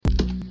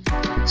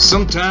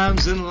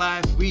Sometimes in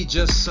life we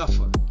just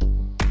suffer.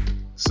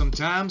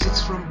 Sometimes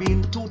it's from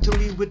being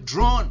totally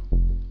withdrawn,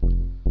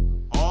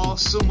 or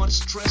so much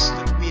stress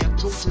that we are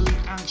totally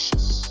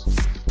anxious,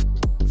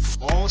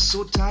 or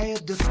so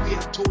tired that we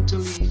are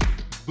totally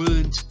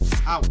burnt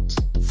out.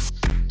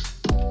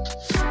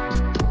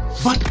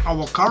 But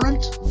our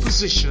current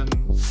position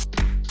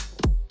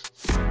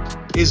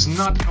is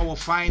not our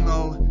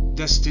final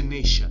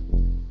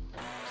destination.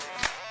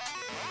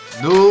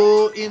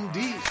 No,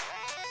 indeed.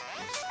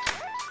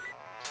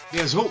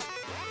 There's hope.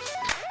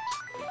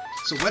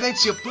 So whether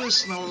it's your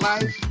personal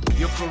life,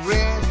 your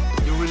career,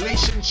 your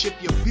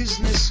relationship, your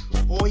business,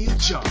 or your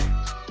job,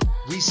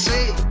 we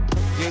say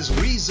there's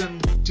reason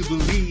to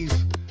believe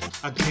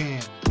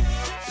again.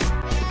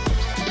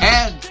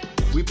 And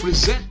we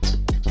present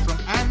from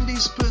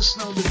Andy's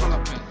personal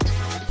development,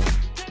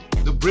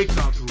 the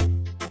breakout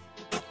room.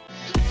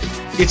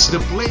 It's the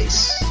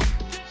place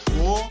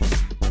for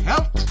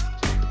health,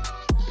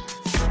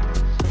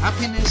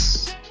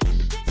 happiness,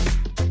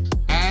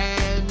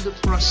 and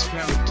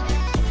prosperity.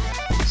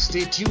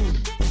 Stay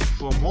tuned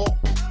for more.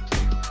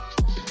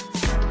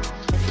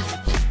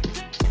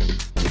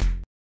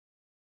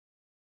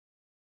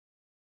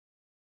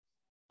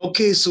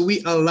 Okay, so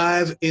we are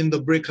live in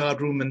the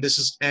breakout room, and this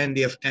is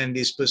Andy of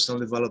Andy's Personal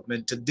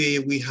Development. Today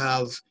we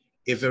have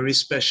a very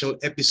special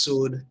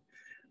episode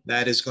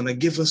that is going to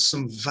give us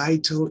some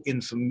vital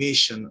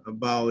information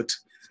about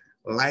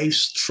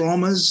life's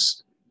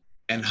traumas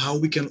and how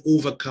we can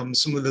overcome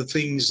some of the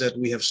things that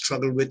we have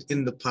struggled with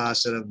in the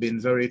past that have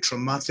been very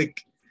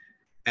traumatic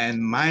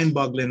and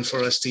mind-boggling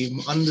for us to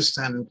even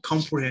understand and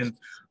comprehend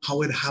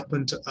how it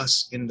happened to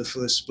us in the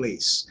first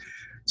place.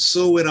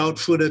 So without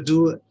further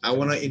ado, I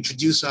want to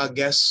introduce our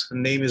guest. Her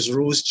name is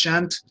Rose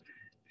Chant,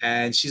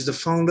 and she's the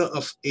founder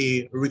of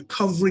a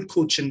recovery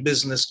coaching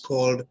business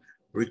called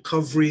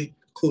Recovery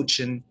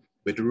Coaching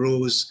with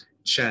Rose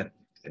Chant.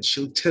 And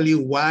she'll tell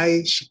you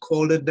why she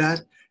called it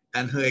that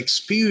and her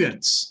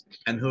experience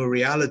and her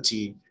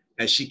reality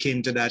as she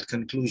came to that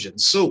conclusion.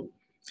 So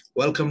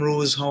welcome,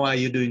 Rose. How are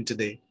you doing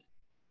today?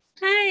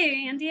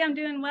 Hi, Andy. I'm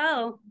doing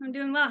well.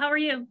 How are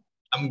you?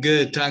 I'm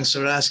good. Thanks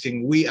for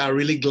asking. We are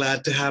really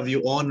glad to have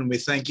you on, and we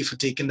thank you for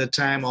taking the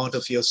time out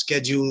of your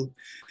schedule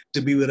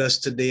to be with us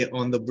today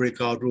on the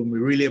breakout room. We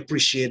really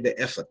appreciate the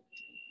effort.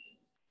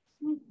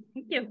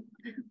 Thank you.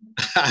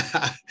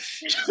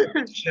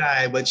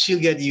 Shy, but she'll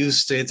get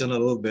used to it in a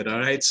little bit. All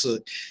right. So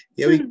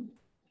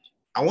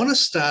I want to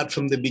start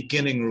from the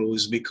beginning,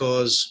 Rose,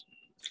 because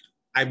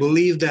I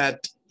believe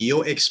that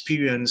your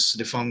experience,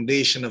 the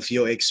foundation of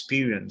your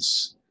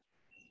experience,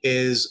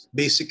 is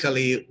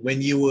basically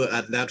when you were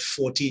at that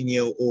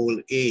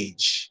 14-year-old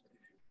age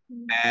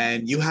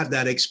and you had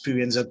that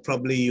experience that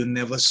probably you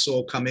never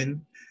saw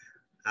coming,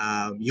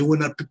 you were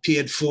not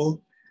prepared for.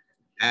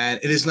 And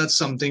it is not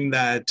something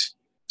that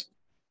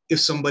if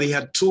somebody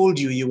had told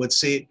you, you would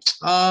say,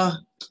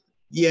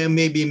 yeah,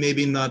 maybe,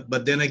 maybe not.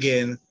 But then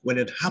again, when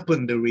it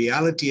happened, the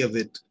reality of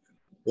it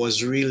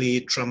was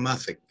really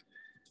traumatic.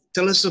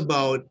 Tell us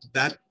about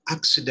that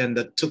accident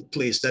that took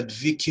place, that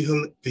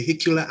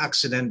vehicular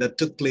accident that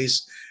took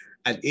place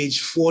at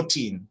age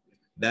 14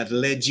 that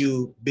led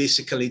you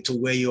basically to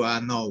where you are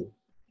now.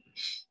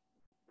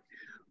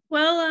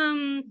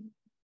 Well,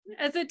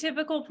 as a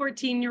typical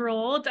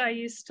 14-year-old, I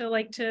used to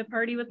like to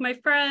party with my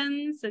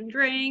friends and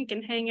drink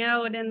and hang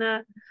out,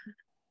 and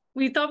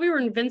we thought we were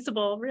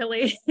invincible,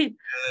 really.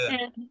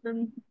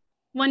 And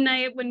one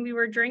night when we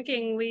were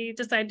drinking, we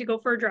decided to go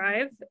for a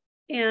drive,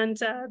 and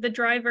the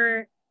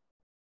driver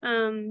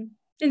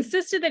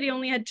insisted that he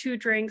only had 2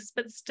 drinks,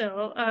 but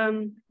still.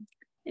 And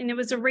it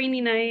was a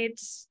rainy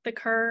night. The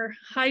car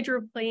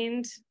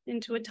hydroplaned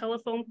into a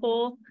telephone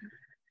pole,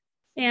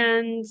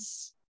 and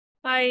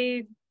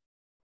I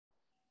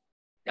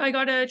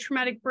got a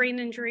traumatic brain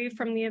injury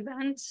from the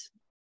event.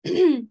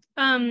 It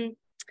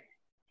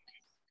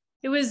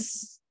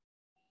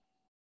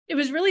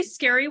was really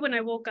scary when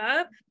I woke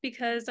up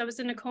because I was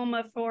in a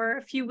coma for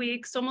a few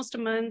weeks, almost a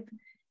month.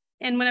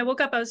 And when I woke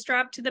up, I was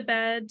strapped to the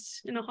bed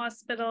in a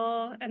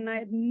hospital, and I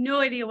had no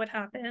idea what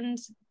happened.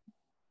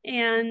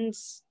 And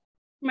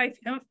my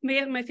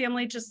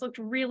family just looked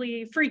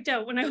really freaked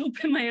out when I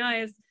opened my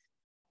eyes.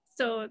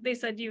 So they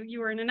said, you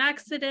were in an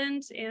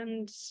accident,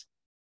 and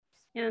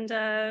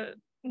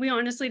we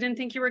honestly didn't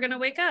think you were going to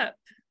wake up.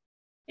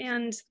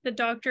 And the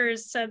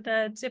doctors said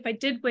that if I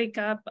did wake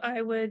up,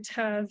 I would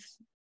have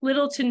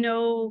little to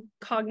no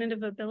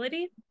cognitive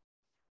ability.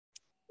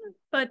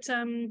 But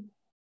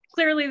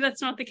clearly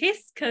that's not the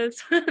case,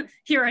 because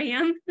here I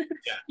am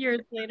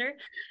years later.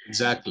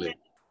 Exactly.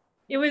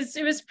 It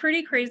was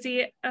pretty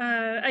crazy.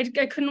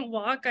 I couldn't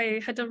walk.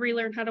 I had to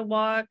relearn how to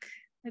walk.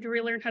 I had to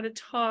relearn how to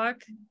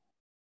talk.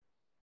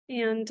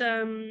 And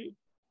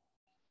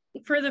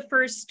for the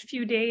first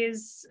few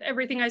days,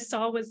 everything I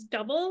saw was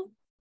double.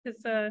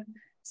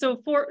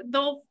 So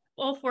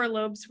all 4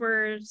 lobes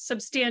were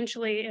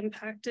substantially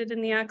impacted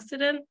in the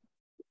accident.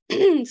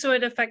 So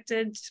it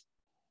affected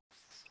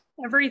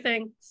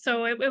everything.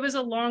 So it was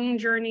a long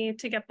journey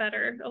to get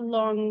better, a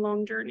long,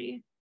 long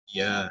journey.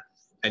 Yeah.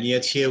 And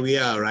yet here we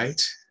are,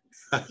 right?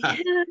 Yeah,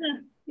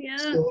 yeah.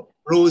 So,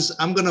 Rose,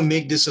 I'm going to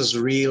make this as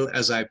real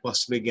as I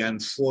possibly can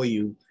for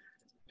you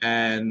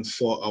and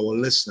for our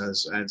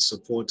listeners and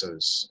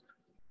supporters.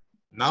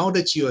 Now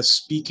that you are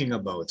speaking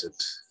about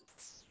it,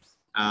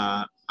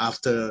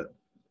 after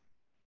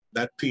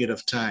that period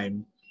of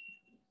time,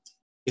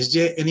 is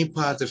there any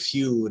part of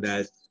you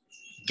that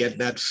get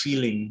that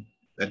feeling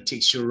that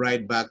takes you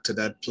right back to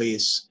that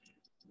place,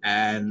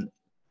 and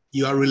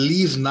you are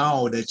relieved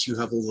now that you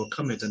have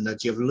overcome it and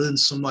that you have learned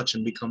so much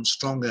and become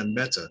stronger and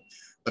better?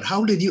 But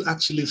how did you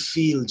actually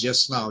feel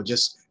just now,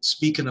 just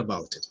speaking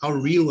about it? How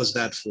real was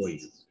that for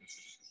you?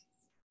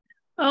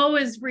 Oh,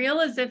 as real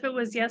as if it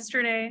was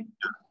yesterday.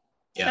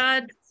 Yeah.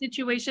 That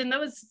situation, that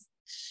was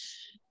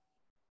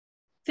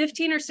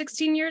 15 or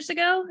 16 years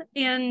ago,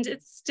 and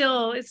it's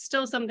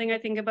still something I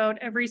think about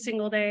every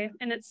single day,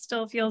 and it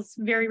still feels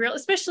very real,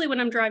 especially when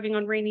I'm driving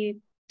on rainy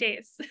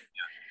days.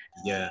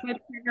 Yeah. My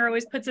partner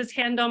always puts his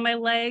hand on my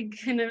leg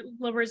and it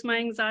lowers my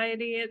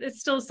anxiety. It's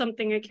still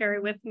something I carry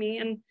with me,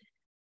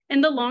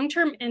 and the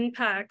long-term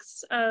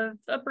impacts of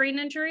a brain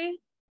injury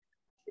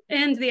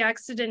and the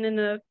accident in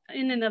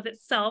and of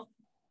itself,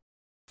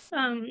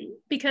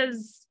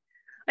 because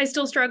I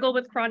still struggle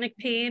with chronic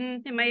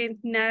pain in my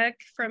neck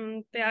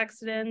from the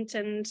accident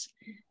and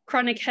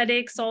chronic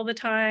headaches all the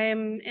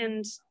time,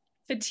 and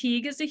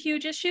fatigue is a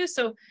huge issue.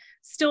 So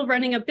still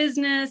running a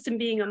business and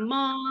being a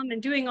mom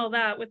and doing all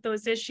that with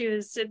those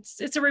issues,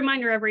 it's a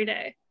reminder every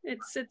day.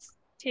 It's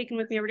taken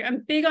with me every day.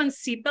 I'm big on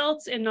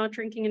seatbelts and not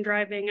drinking and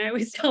driving. I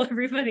always tell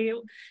everybody,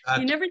 you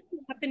never know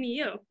what happened to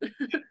you.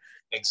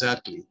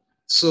 Exactly.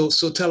 So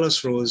tell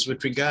us, Rose,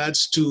 with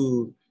regards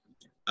to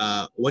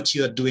what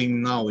you are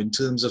doing now in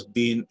terms of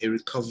being a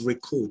recovery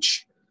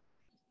coach,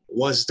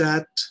 was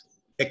that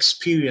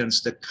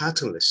experience the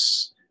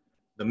catalyst,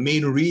 the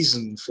main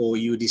reason for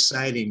you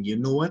deciding, you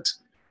know what,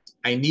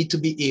 I need to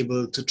be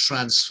able to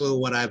transfer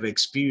what I've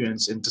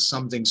experienced into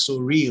something so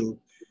real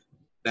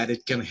that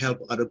it can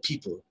help other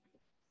people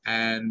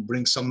and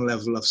bring some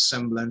level of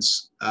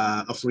semblance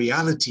of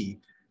reality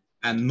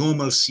and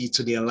normalcy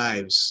to their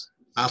lives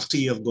after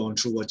you have gone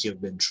through what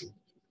you've been through?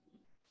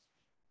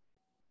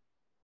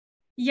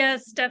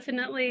 Yes,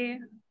 definitely.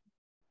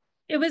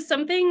 It was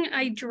something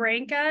I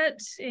drank at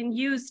and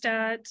used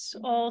at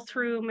all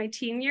through my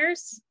teen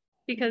years,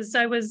 because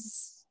I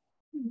was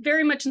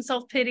very much in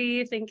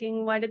self-pity,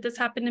 thinking, why did this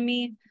happen to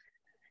me?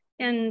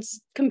 And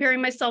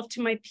comparing myself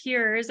to my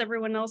peers.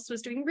 Everyone else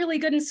was doing really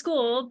good in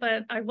school,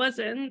 but I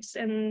wasn't,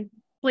 and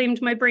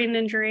blamed my brain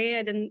injury.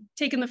 I didn't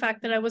take in the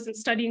fact that I wasn't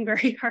studying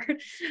very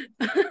hard.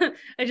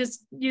 I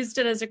just used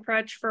it as a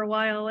crutch for a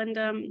while.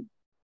 And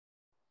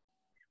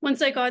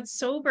once I got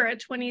sober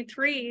at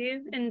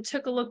 23 and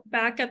took a look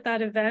back at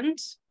that event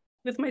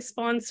with my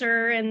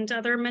sponsor and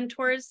other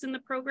mentors in the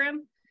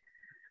program,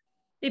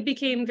 it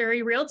became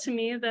very real to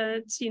me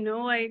that,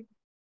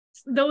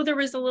 though there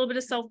was a little bit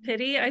of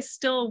self-pity, I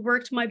still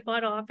worked my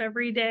butt off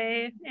every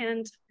day.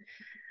 And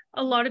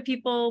a lot of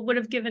people would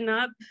have given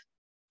up,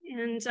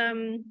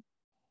 and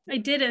I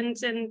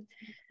didn't. And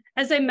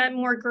as I met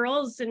more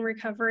girls in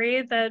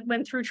recovery that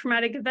went through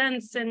traumatic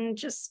events and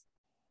just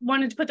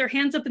wanted to put their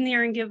hands up in the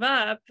air and give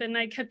up, and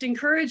I kept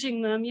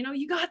encouraging them,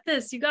 you got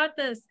this,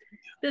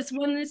 this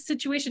one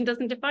situation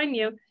doesn't define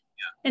you.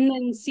 And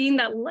then seeing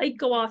that light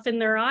go off in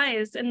their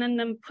eyes, and then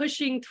them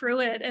pushing through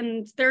it,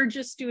 and they're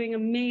just doing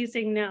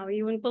amazing now.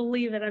 You wouldn't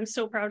believe it. I'm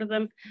so proud of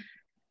them.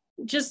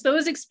 Just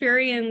those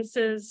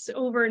experiences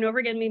over and over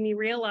again made me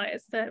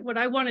realize that what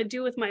I want to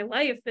do with my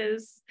life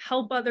is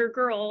help other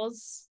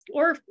girls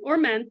or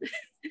men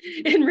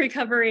in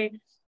recovery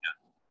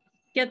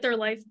get their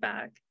life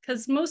back.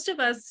 Because most of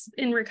us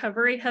in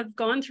recovery have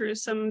gone through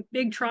some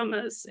big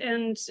traumas,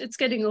 and it's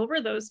getting over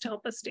those to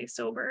help us stay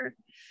sober.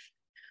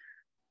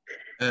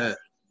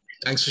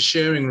 Thanks for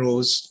sharing,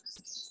 Rose.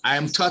 I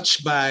am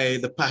touched by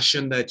the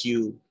passion that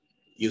you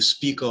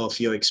speak of,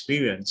 your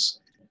experience.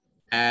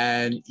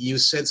 And you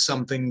said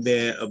something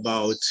there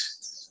about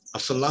a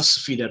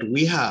philosophy that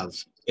we have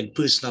in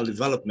personal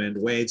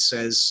development, where it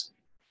says,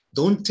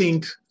 don't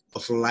think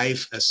of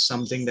life as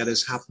something that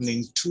is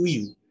happening to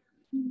you.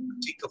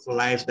 Think of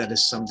life that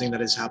is something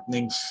that is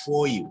happening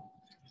for you.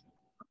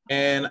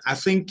 And I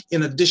think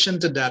in addition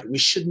to that, we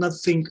should not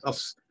think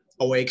of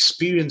our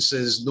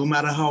experiences, no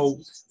matter how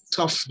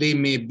tough they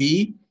may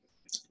be,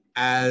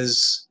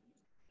 as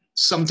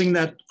something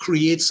that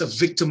creates a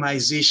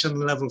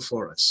victimization level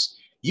for us.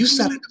 You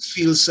started to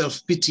feel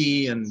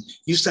self-pity, and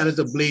you started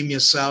to blame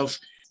yourself,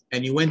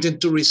 and you went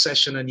into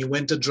recession, and you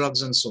went to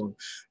drugs and so on.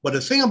 But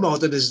the thing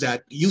about it is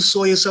that you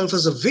saw yourself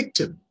as a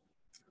victim,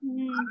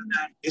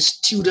 a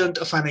student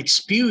of an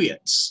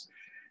experience.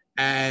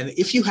 And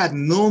if you had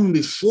known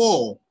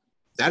before,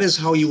 that is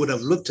how you would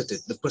have looked at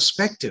it, the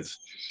perspective.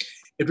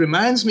 It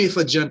reminds me of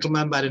a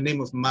gentleman by the name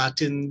of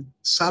Martin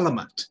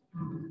Salamat.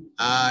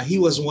 He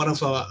was one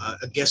of a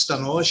guest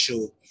on our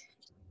show.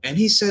 And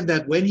he said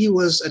that when he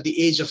was at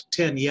the age of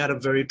 10, he had a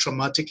very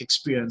traumatic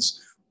experience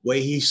where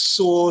he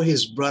saw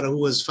his brother, who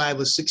was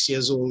 5 or 6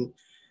 years old,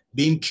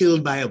 being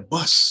killed by a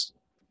bus.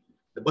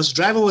 The bus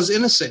driver was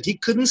innocent. He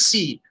couldn't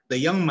see the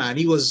young man.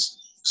 He was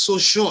so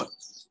short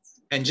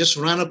and just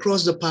ran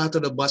across the path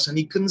of the bus and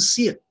he couldn't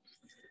see it.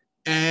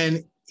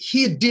 And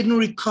he didn't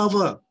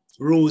recover,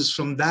 Rose,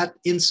 from that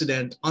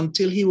incident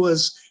until he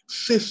was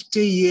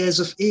 50 years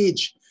of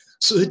age.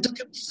 So it took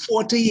him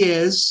 40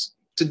 years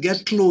to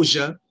get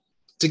closure,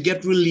 to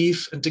get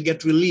relief, and to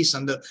get release.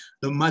 And the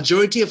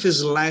majority of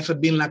his life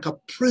had been like a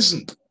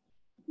prison.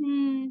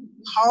 Mm.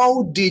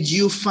 How did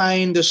you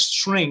find the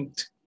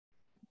strength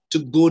to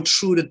go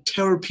through the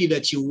therapy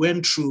that you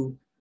went through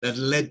that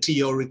led to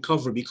your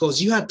recovery?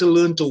 Because you had to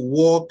learn to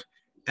walk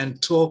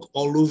and talk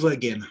all over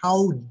again.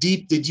 How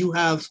deep did you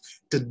have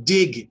to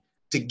dig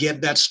to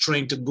get that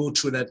strength to go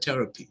through that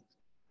therapy?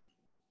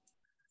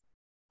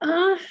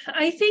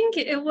 I think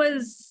it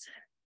was,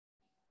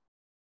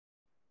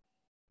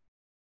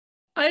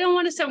 I don't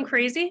want to sound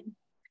crazy,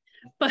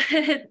 but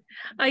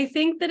I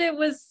think that it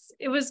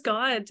was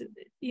God,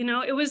 you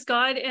know, it was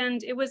God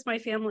and it was my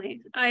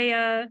family.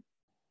 I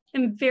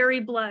am very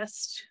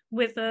blessed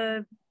with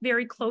a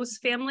very close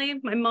family.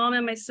 My mom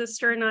and my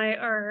sister and I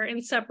are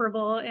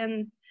inseparable,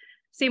 and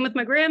same with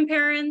my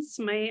grandparents,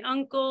 my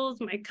uncles,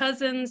 my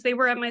cousins. They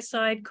were at my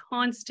side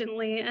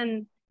constantly,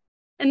 and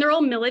they're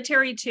all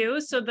military too.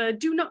 So the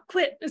do not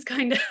quit is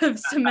kind of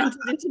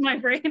cemented into my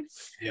brain.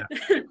 Yeah.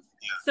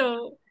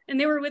 So, and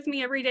they were with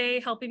me every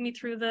day, helping me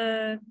through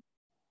the,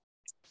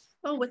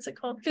 oh, what's it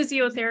called?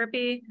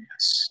 Physiotherapy.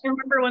 Yes. I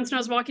remember once when I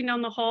was walking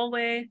down the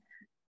hallway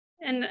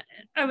and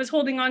I was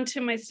holding on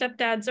to my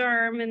stepdad's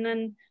arm, and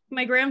then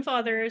my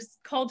grandfather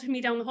called to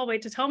me down the hallway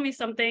to tell me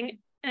something.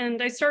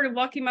 And I started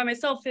walking by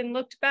myself and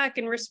looked back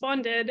and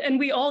responded. And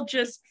we all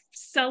just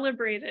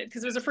celebrated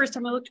because it was the first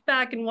time I looked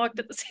back and walked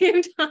at the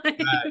same time.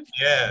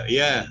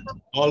 Yeah.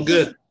 All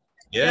good.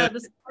 Yeah.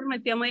 This is part of my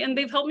family. And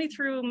they've helped me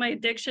through my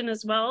addiction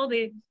as well.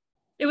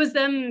 It was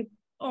them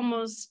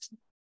almost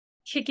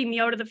kicking me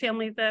out of the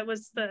family that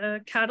was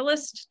the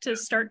catalyst to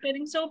start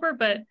getting sober.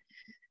 But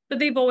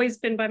they've always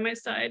been by my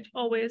side,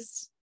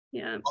 always.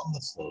 Yeah.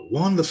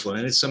 Wonderful.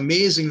 And it's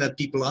amazing that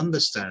people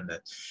understand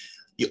that.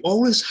 You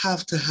always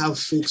have to have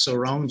folks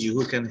around you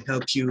who can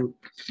help you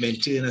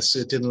maintain a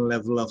certain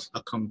level of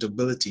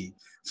accountability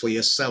for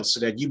yourself so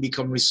that you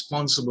become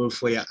responsible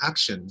for your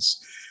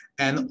actions,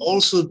 and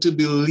also to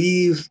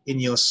believe in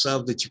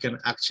yourself that you can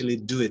actually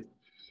do it.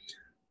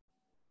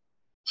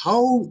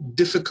 How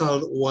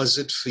difficult was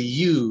it for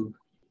you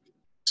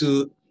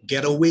to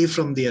get away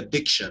from the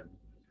addiction?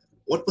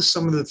 What were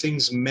some of the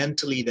things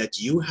mentally that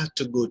you had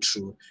to go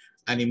through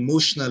and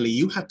emotionally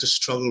you had to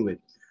struggle with?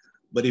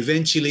 But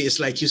eventually, it's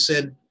like you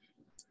said,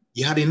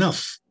 you had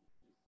enough.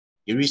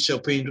 You reached a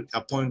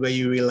point where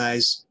you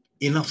realize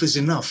enough is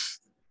enough.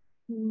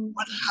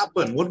 What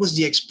happened? What was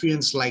the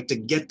experience like to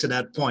get to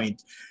that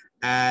point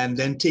and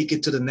then take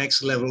it to the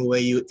next level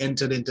where you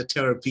entered into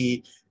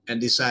therapy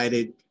and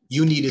decided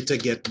you needed to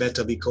get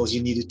better because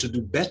you needed to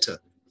do better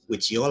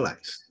with your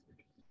life?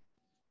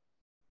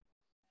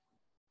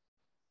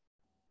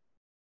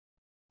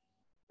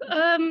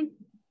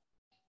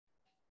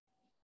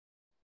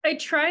 I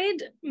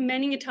tried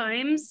many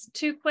times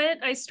to quit.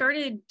 I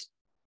started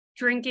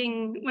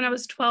drinking when I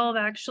was 12,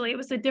 actually. It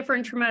was a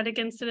different traumatic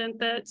incident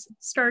that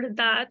started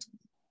that.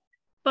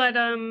 But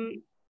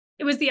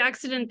it was the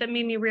accident that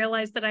made me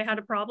realize that I had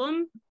a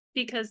problem,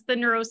 because the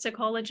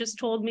neuropsychologist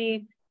told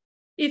me,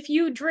 if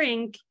you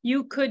drink,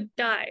 you could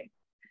die.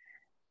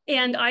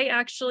 And I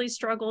actually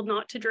struggled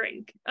not to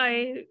drink.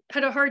 I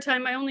had a hard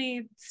time. I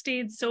only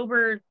stayed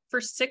sober for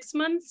 6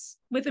 months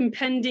with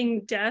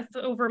impending death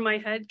over my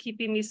head,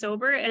 keeping me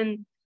sober.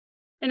 And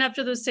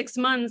after those 6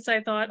 months, I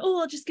thought,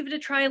 oh, I'll just give it a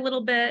try a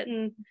little bit.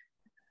 And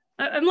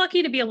I'm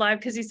lucky to be alive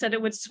because he said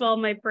it would swell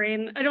my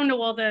brain. I don't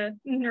know all the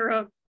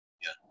neuro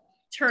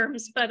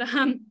terms, but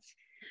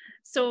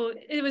so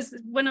it was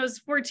when I was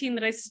 14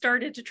 that I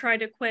started to try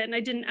to quit, and I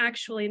didn't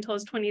actually until I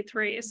was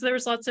 23. So there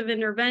was lots of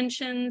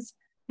interventions,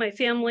 my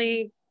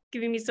family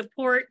giving me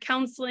support,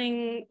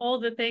 counseling, all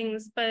the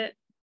things. But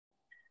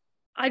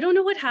I don't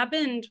know what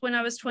happened when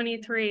I was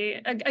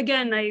 23.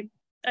 Again, I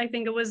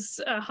think it was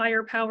a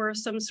higher power of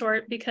some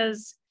sort,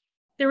 because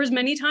there was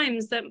many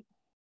times that,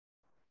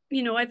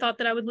 you know, I thought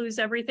that I would lose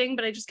everything,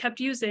 but I just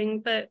kept using.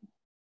 But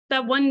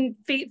that one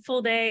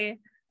fateful day,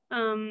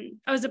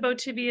 I was about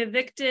to be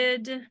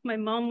evicted. My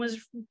mom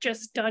was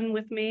just done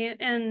with me,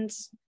 and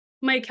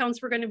my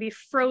accounts were going to be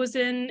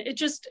frozen.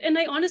 And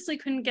I honestly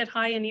couldn't get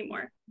high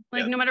anymore.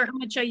 Like, no matter how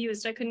much I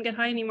used, I couldn't get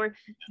high anymore.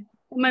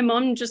 And my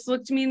mom just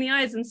looked me in the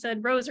eyes and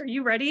said, Rose, are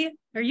you ready?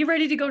 Are you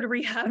ready to go to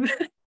rehab?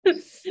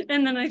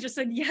 And then I just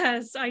said,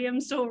 yes, I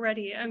am so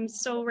ready. I'm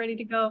so ready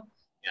to go.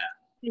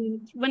 Yeah.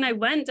 And when I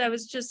went, I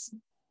was just,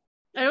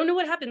 I don't know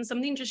what happened.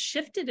 Something just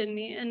shifted in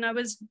me, and I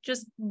was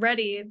just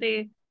ready.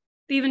 They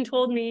even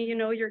told me, you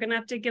know, you're going to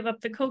have to give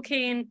up the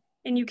cocaine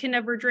and you can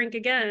never drink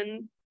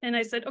again. And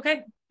I said,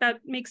 okay, that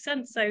makes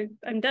sense.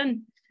 I'm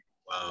done.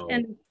 Wow.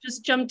 And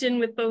just jumped in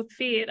with both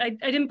feet. I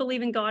didn't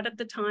believe in God at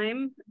the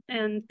time.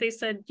 And they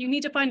said, you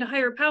need to find a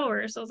higher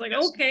power. So I was like,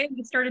 okay.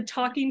 I started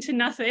talking to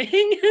nothing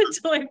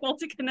until I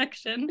felt a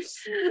connection.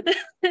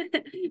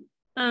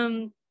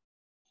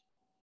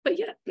 But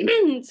yeah,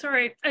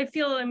 sorry, I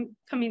feel I'm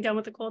coming down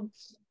with a cold.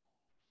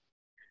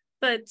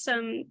 But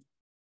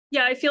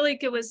yeah, I feel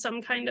like it was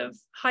some kind of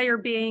higher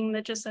being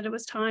that just said it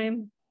was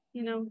time,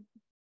 you know.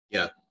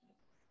 Yeah,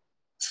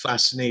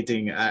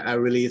 fascinating. I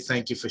really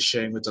thank you for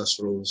sharing with us,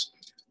 Rose.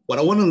 What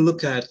I want to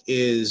look at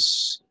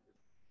is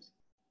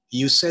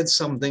you said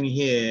something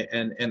here,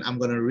 and I'm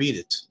going to read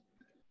it.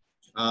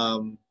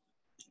 Um,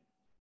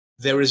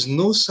 there is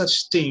no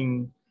such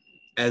thing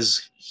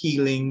as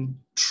healing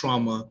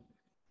trauma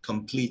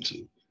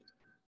completely.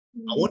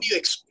 I want you to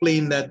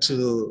explain that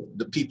to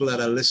the people that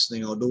are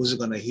listening or those who are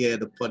going to hear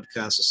the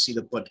podcast or see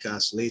the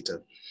podcast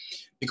later.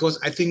 Because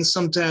I think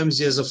sometimes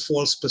there's a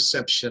false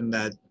perception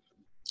that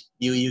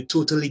you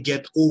totally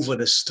get over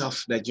the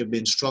stuff that you've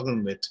been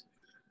struggling with.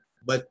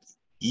 But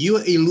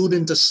you're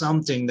alluding to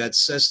something that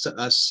says to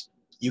us,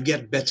 you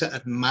get better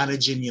at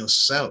managing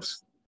yourself.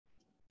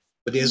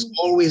 But there's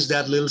always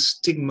that little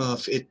stigma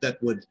of it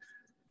that would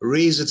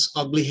raise its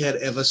ugly head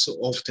ever so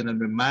often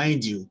and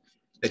remind you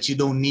that you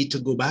don't need to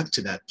go back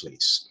to that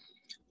place.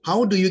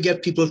 How do you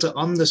get people to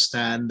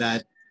understand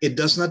that it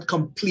does not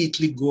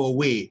completely go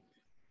away,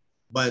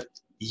 but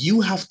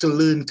you have to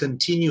learn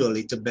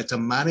continually to better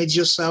manage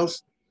yourself,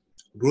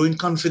 grow in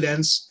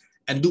confidence,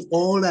 and do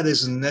all that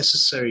is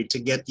necessary to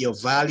get your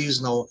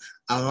values now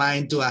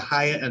aligned to a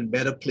higher and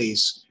better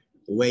place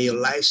where your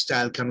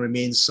lifestyle can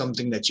remain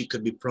something that you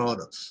could be proud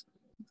of?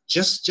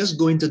 Just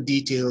go into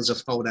details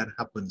of how that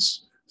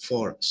happens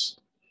for us.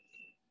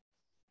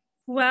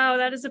 Wow,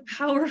 that is a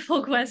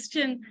powerful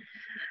question.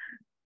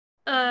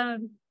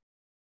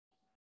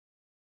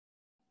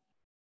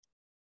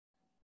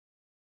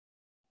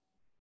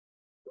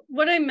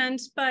 What I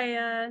meant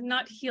by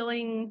not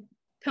healing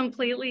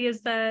completely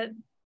is that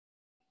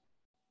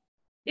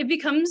it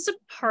becomes a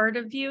part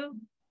of you.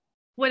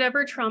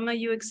 Whatever trauma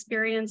you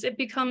experience, it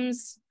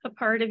becomes a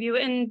part of you,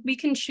 and we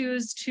can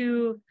choose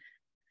to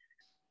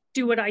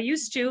do what I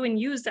used to and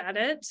use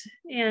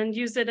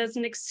it as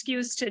an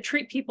excuse to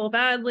treat people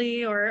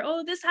badly, or,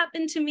 oh, this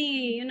happened to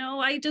me, you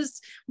know,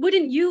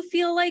 wouldn't you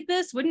feel like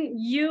this? Wouldn't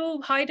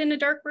you hide in a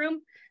dark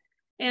room?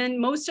 And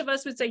most of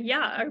us would say,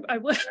 yeah, I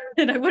would,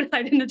 and I would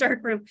hide in a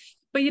dark room.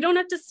 But you don't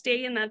have to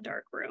stay in that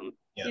dark room.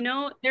 Yeah. You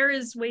know, there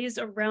is ways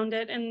around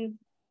it, and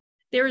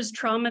there is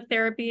trauma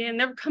therapy, and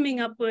they're coming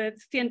up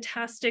with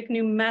fantastic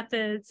new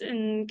methods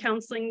in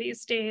counseling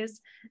these days.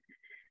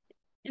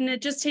 And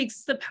it just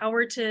takes the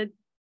power to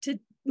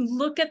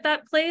look at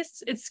that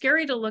place. It's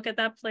scary to look at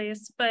that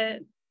place, but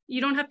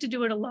you don't have to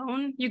do it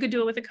alone. You could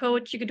do it with a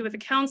coach, you could do it with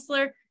a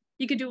counselor,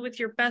 you could do it with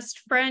your best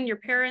friend, your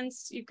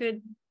parents, you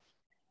could,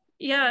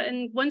 yeah.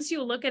 And once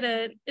you look at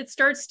it, it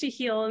starts to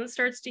heal and it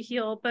starts to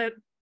heal. But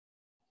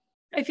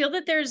I feel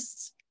that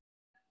there's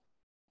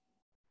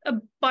a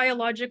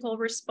biological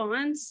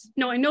response.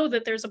 No, I know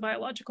that there's a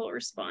biological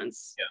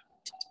response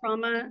to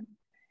trauma.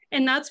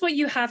 And that's what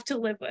you have to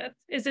live with,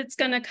 is it's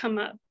gonna come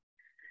up.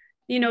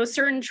 You know,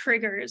 certain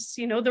triggers,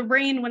 you know, the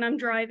rain when I'm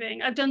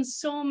driving. I've done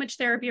so much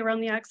therapy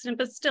around the accident,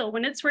 but still,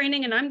 when it's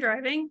raining and I'm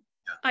driving,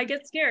 I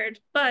get scared.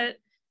 But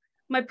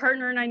my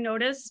partner and I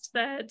noticed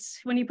that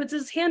when he puts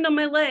his hand on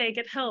my leg,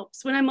 it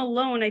helps. When I'm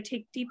alone, I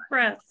take deep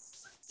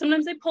breaths.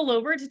 Sometimes I pull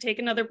over to take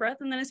another breath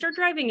and then I start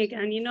driving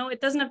again. You know,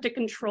 it doesn't have to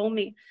control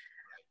me.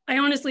 I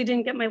honestly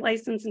didn't get my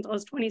license until I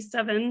was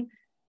 27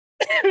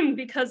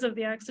 because of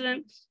the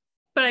accident,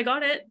 but I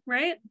got it,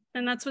 right?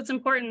 And that's what's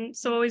important.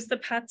 So always the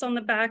pats on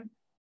the back.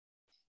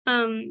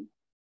 And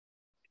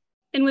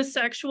with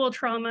sexual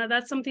trauma,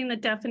 that's something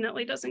that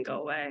definitely doesn't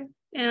go away.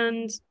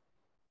 And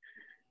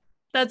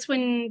that's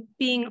when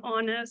being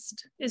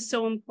honest is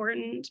so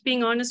important.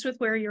 Being honest with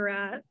where you're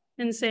at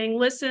and saying,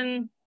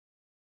 listen,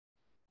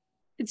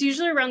 it's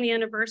usually around the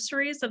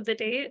anniversaries of the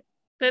date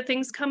that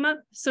things come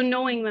up. So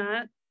knowing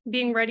that,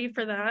 being ready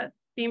for that,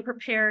 being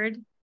prepared.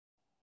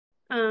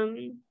 Yeah,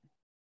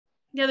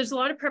 there's a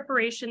lot of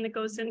preparation that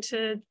goes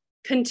into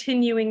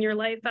continuing your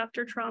life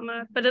after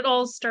trauma, but it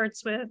all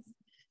starts with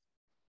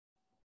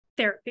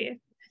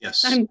therapy.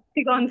 Yes. I'm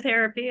big on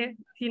therapy.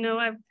 You know,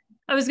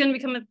 I was going to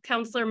become a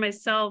counselor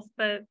myself,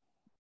 but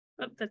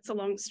that's a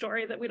long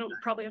story that we don't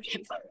probably have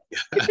time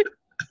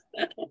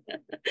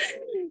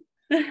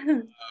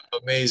for.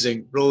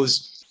 Amazing.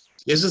 Rose,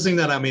 here's the thing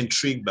that I'm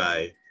intrigued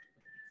by.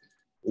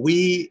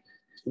 We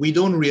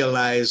don't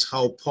realize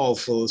how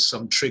powerful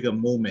some trigger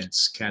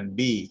moments can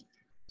be.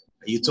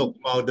 You talk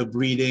about the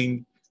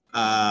breathing,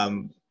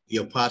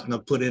 your partner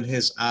putting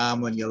his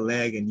arm on your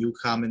leg and you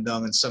calming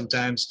down, and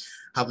sometimes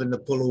having to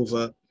pull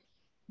over.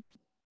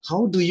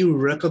 How do you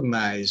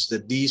recognize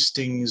that these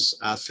things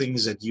are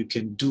things that you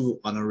can do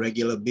on a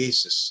regular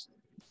basis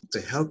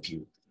to help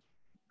you?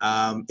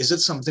 Is it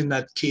something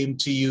that came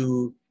to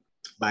you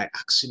by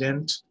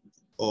accident?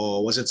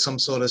 Or was it some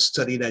sort of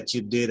study that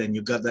you did and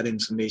you got that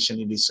information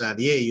and you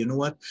decided, yeah, you know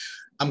what?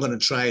 I'm going to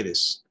try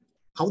this.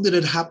 How did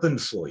it happen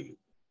for you?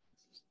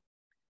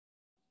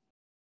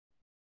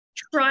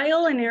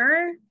 Trial and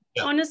error,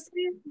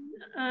 honestly.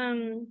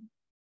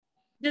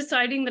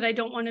 Deciding that I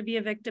don't want to be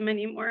a victim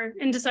anymore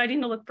and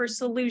deciding to look for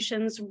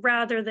solutions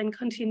rather than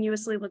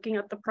continuously looking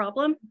at the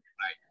problem.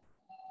 Right.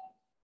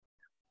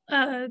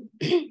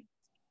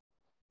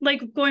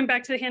 like going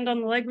back to the hand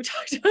on the leg, we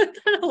talked about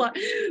that a lot,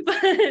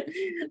 but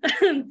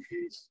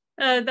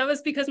that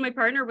was because my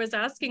partner was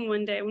asking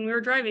one day when we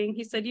were driving,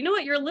 he said, you know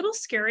what, you're a little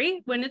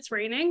scary when it's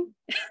raining.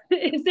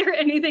 Is there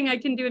anything I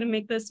can do to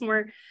make this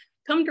more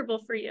comfortable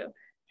for you?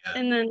 Yeah.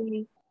 And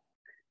then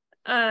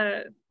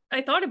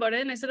I thought about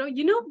it and I said, oh,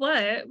 you know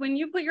what, when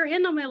you put your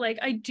hand on my leg,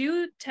 I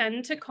do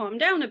tend to calm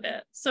down a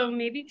bit. So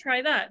maybe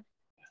try that.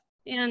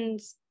 And,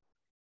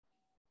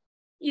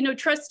 you know,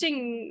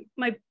 trusting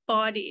my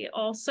body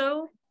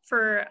also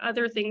for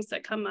other things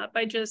that come up.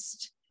 I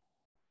just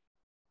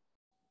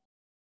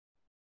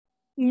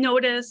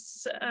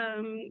notice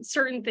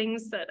certain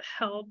things that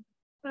help,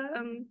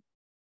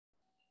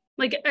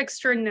 like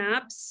extra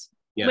naps.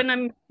 Yeah. When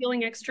I'm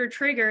feeling extra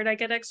triggered, I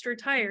get extra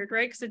tired,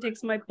 right? Because it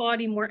takes my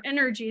body more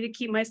energy to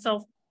keep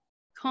myself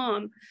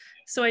calm.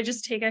 So I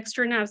just take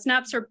extra naps.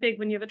 Naps are big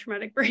when you have a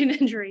traumatic brain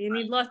injury. You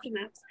need lots of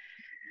naps.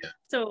 Yeah.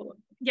 So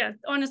yeah,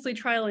 honestly,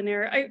 trial and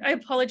error. I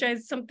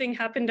apologize. Something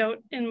happened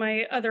out in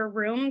my other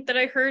room that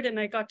I heard and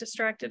I got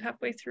distracted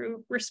halfway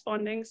through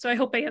responding. So I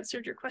hope I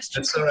answered your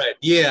question. That's all right.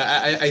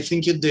 Yeah, I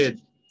think you did.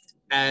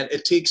 And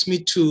it takes me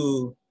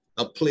to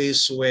a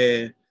place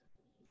where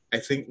I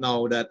think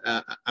now that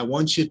I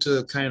want you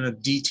to kind of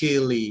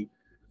detailedly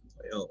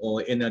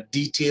or in a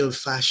detailed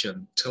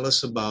fashion, tell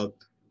us about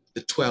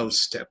the 12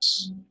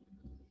 steps.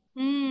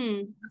 I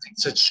think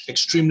it's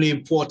extremely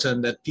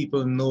important that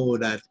people know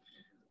that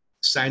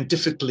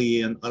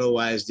scientifically and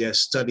otherwise there are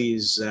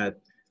studies that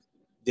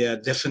there are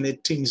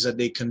definite things that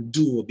they can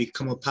do or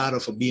become a part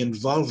of or be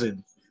involved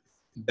in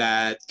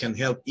that can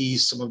help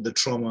ease some of the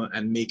trauma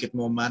and make it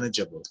more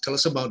manageable. Tell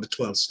us about the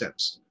 12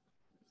 steps.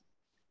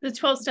 The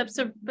 12 steps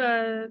of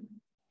AA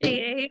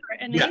or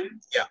NA?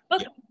 Yeah.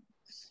 Okay. Yeah.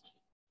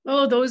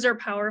 Oh, those are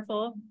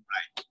powerful.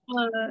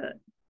 Right.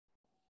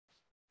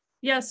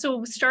 Yeah,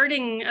 so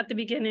starting at the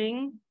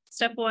beginning,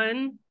 step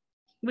 1,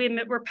 we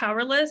admit we're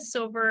powerless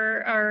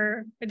over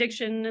our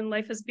addiction and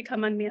life has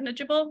become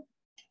unmanageable.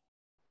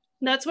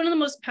 That's one of the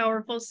most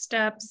powerful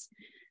steps.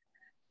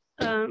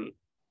 I'm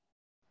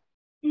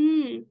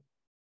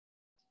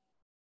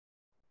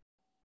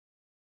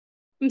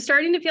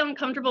starting to feel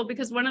uncomfortable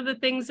because one of the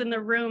things in the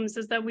rooms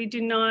is that we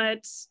do not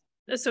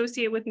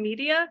associate with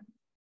media.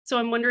 So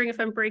I'm wondering if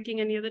I'm breaking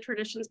any of the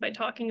traditions by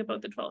talking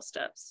about the 12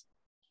 steps.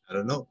 I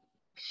don't know.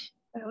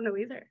 I don't know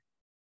either.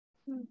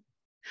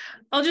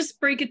 I'll just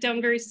break it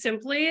down very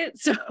simply.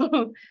 So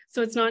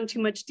it's not in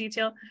too much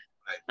detail.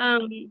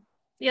 Right.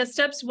 Yeah,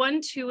 steps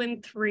 1, 2,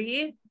 and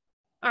 3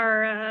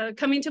 are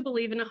coming to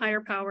believe in a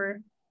higher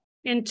power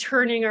and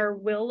turning our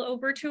will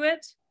over to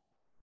it,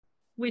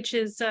 which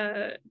is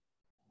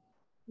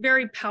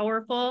very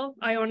powerful.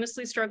 I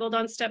honestly struggled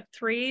on step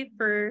 3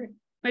 for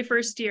my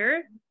first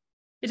year.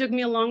 It took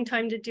me a long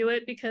time to do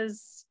it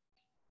because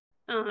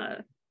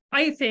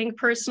I think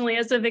personally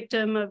as a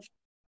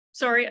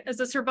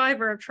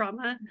survivor of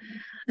trauma,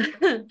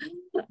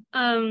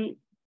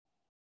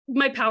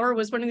 my power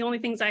was one of the only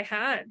things I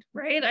had,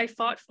 right? I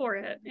fought for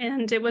it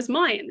and it was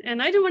mine.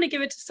 And I didn't want to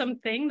give it to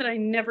something that I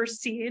never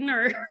seen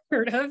or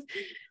heard of.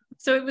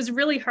 So it was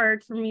really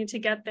hard for me to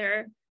get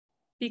there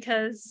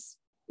because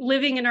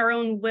living in our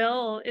own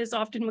will is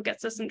often what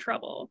gets us in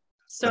trouble.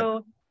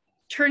 So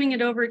turning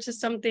it over to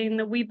something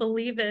that we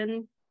believe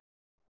in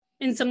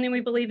and something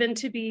we believe in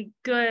to be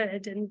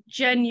good and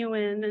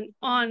genuine and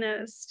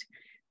honest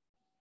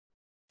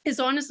is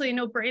honestly a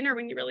no-brainer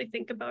when you really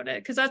think about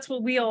it, because that's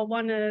what we all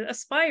want to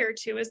aspire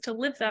to, is to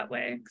live that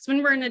way. Because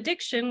when we're in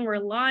addiction, we're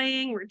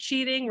lying, we're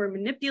cheating, we're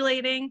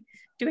manipulating,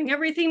 doing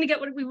everything to get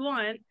what we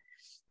want.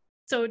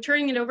 So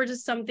turning it over to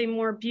something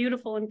more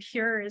beautiful and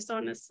pure is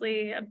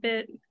honestly a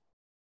bit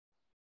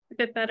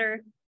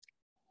better.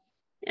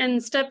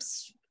 And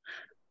steps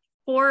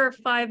 4,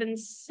 5, and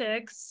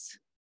 6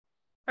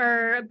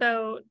 are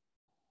about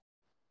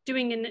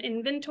doing an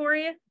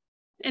inventory.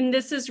 And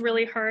this is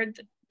really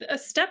hard.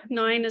 Step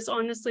 9 is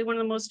honestly one of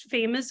the most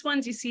famous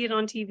ones. You see it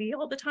on TV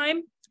all the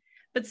time.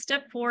 But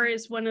step 4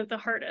 is one of the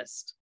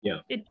hardest. Yeah,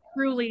 it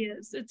truly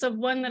is. It's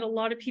one that a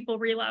lot of people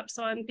relapse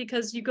on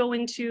because you go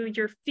into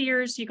your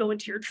fears, you go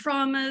into your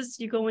traumas,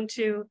 you go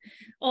into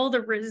all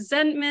the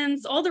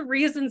resentments, all the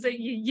reasons that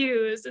you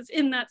use. It's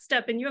in that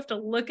step and you have to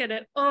look at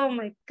it. Oh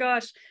my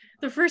gosh.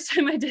 The first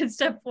time I did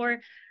step 4,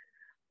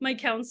 my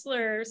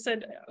counselor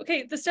said,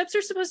 okay, the steps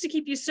are supposed to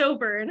keep you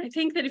sober. And I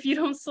think that if you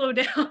don't slow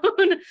down,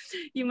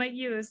 you might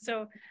use.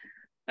 So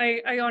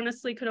I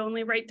honestly could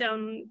only write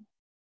down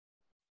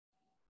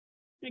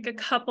like a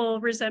couple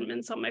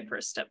resentments on my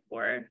first step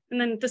 4.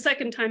 And then the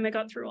second time I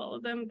got through all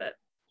of them, but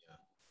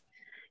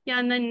yeah.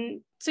 And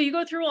then, so you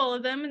go through all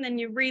of them and then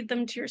you read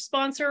them to your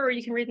sponsor, or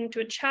you can read them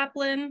to a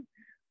chaplain.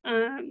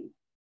 And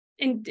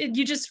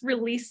you just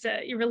release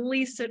it. You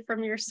release it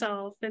from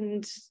yourself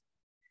and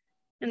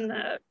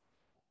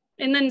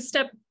then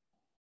step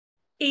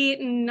 8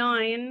 and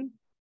 9,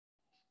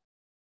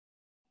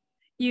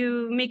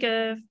 you make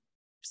a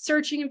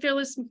searching and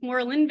fearless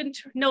moral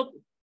inventory. Nope.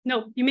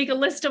 No, you make a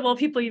list of all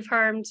people you've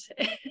harmed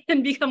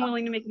and become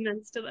willing to make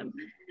amends to them.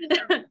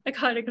 I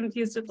got it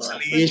confused with the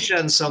last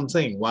one.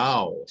 Something.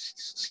 Wow.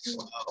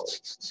 Wow.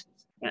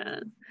 Yeah.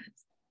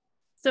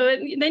 So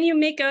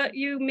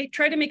then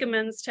try to make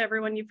amends to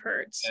everyone you've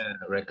hurt. Yeah,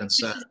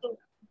 reconcile.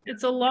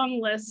 It's a long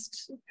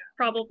list,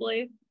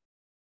 probably.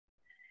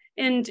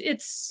 And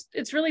it's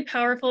really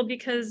powerful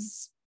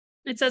because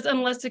it says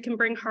unless it can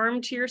bring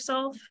harm to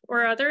yourself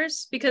or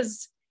others,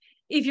 because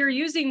if you're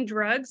using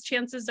drugs,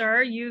 chances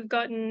are you've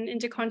gotten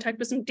into contact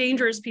with some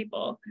dangerous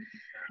people.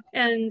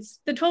 And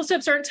the 12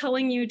 steps aren't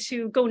telling you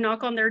to go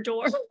knock on their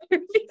door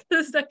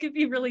because that could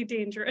be really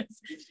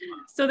dangerous.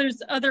 So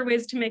there's other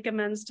ways to make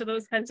amends to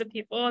those kinds of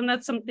people. And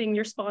that's something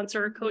your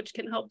sponsor or coach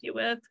can help you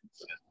with.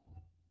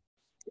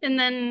 And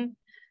then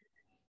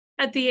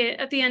at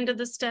the end of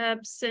the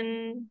steps,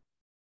 in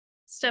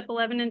step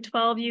 11 and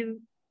 12,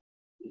 you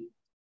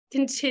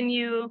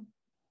continue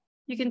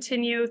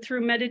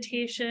through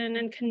meditation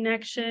and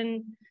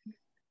connection.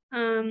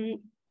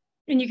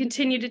 And you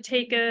continue to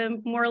take a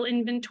moral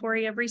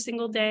inventory every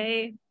single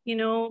day. You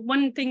know,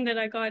 one thing that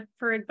I got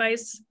for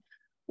advice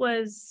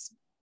was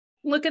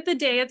look at the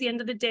day at the end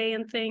of the day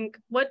and think,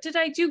 what did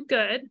I do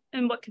good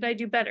and what could I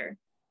do better?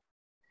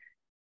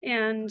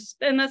 And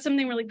that's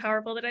something really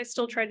powerful that I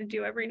still try to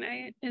do every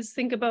night, is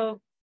think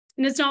about,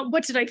 and it's not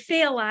what did I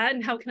fail at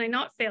and how can I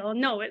not fail?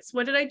 No, it's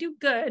what did I do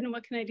good and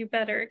what can I do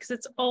better? Because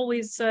it's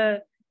always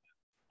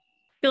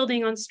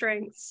building on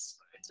strengths.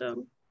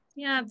 So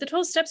yeah, the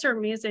 12 steps are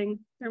amazing.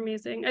 They're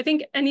amazing. I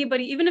think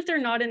anybody, even if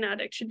they're not an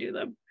addict, should do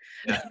them.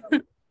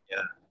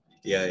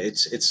 Yeah.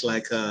 It's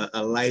like a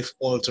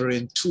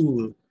life-altering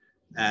tool,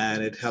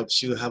 and it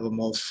helps you have a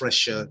more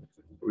fresher,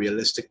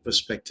 realistic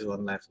perspective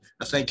on life.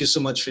 Thank you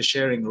so much for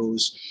sharing,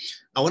 Rose.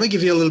 I want to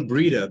give you a little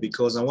breather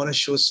because I want to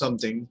show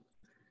something,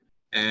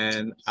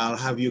 and I'll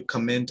have you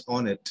comment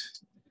on it.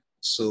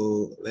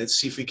 So let's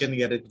see if we can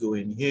get it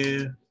going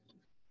here.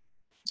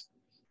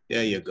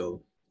 There you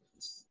go.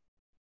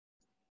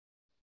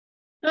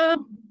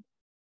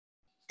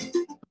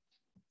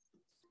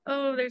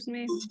 Oh, there's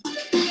me.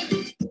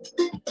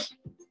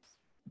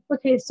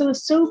 Okay, so a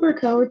sober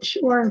coach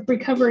or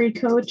recovery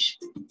coach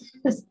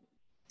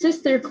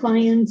assists their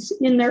clients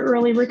in their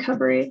early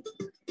recovery.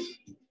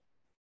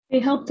 They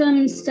help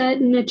them set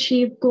and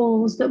achieve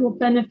goals that will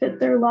benefit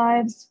their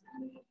lives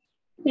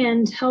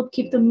and help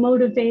keep them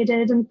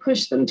motivated and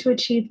push them to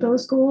achieve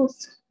those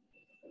goals.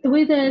 The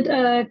way that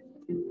a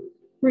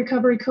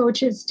recovery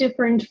coach is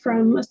different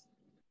from a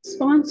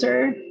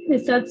sponsor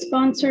is that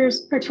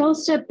sponsors are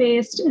 12-step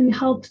based and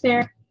help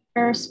their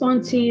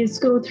sponsees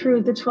go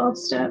through the 12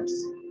 steps.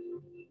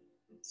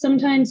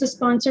 Sometimes a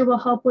sponsor will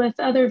help with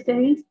other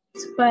things,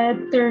 but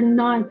they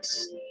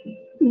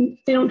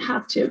don't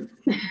have to.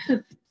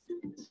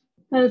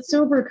 A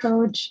sober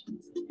coach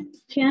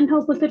can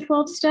help with the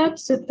 12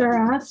 steps if they're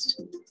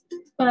asked,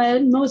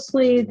 but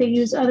mostly they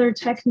use other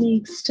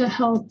techniques to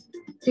help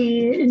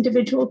the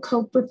individual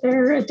cope with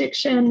their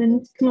addiction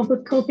and come up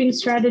with coping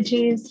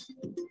strategies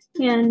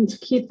and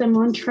keep them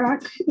on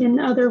track in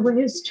other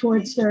ways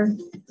towards their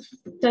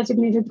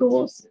designated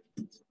goals.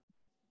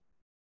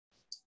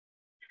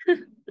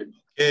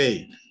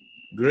 Okay,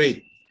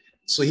 great.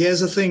 So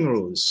here's the thing,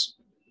 Rose.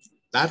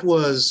 That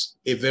was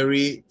a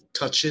very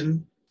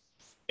touching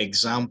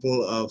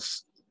example of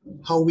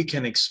how we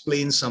can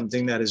explain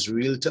something that is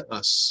real to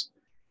us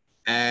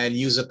and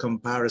use a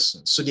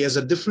comparison. So there's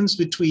a difference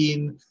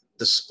between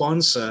the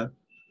sponsor,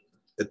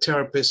 the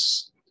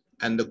therapist,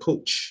 and the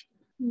coach.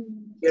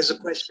 Here's a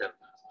question.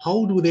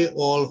 How do they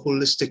all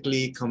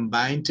holistically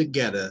combine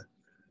together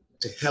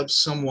to help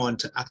someone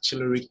to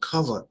actually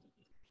recover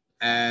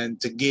and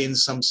to gain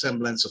some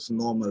semblance of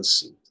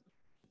normalcy?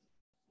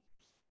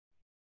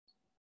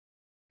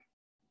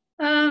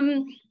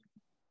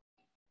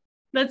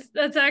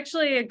 That's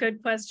actually a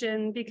good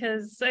question,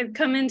 because I've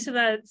come into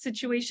that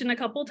situation a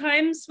couple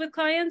times with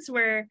clients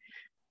where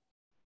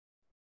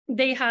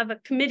they have a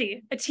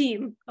committee, a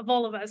team of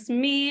all of us,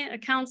 me, a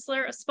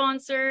counselor, a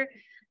sponsor,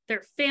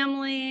 their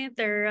family,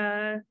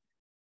 their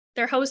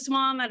host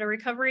mom at a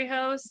recovery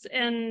house.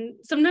 And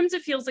sometimes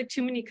it feels like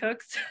too many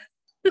cooks.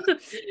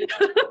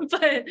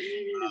 but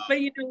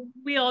you know,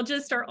 we all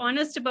just are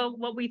honest about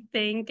what we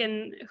think,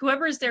 and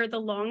whoever's there the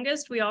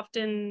longest, we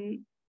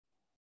often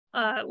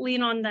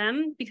lean on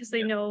them because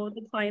they know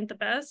the client the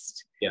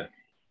best. Yeah.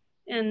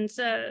 And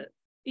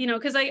you know,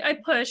 because I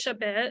push a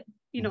bit,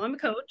 you know, I'm a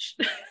coach.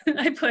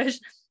 I push,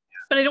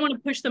 but I don't want to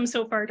push them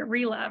so far to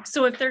relapse.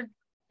 So if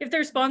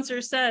their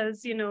sponsor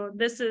says, you know,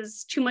 this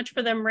is too much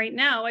for them right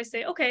now, I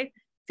say, okay,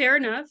 fair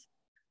enough.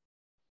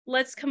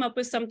 Let's come up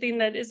with something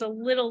that is a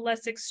little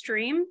less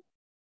extreme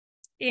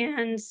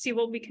and see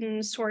what we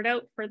can sort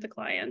out for the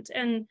client.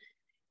 And,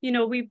 you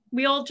know,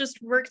 we all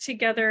just work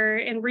together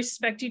and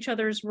respect each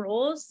other's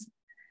roles,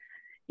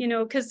 you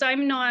know, because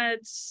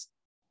I've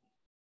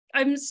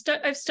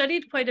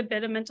studied quite a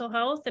bit of mental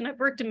health, and I've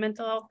worked in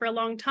mental health for a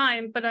long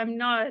time, but I'm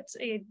not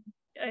a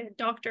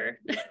doctor.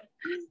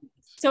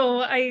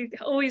 So I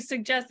always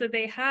suggest that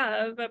they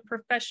have a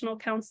professional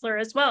counselor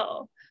as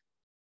well.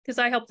 because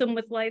I help them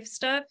with life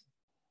stuff.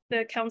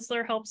 The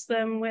counselor helps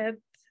them with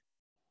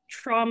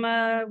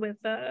trauma, with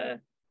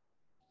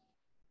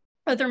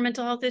other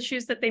mental health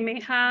issues that they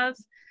may have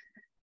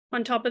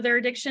on top of their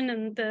addiction.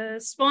 And the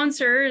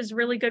sponsor is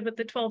really good with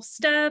the 12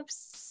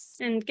 steps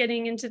and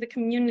getting into the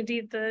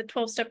community, the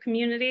 12-step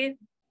community.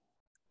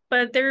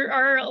 But there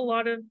are a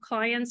lot of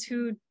clients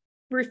who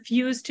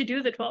refuse to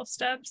do the 12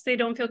 steps. They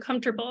don't feel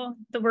comfortable.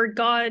 The word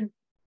God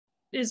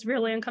is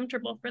really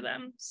uncomfortable for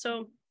them.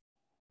 So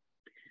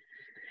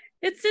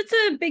it's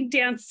a big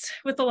dance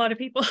with a lot of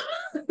people.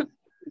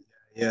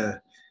 Yeah,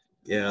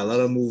 a lot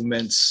of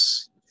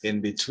movements in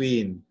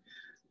between.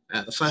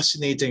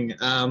 Fascinating.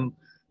 I'm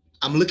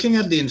looking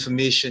at the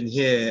information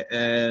here,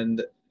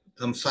 and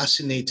I'm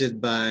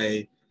fascinated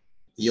by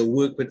your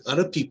work with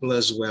other people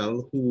as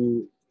well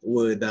who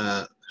would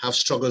have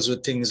struggles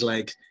with things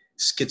like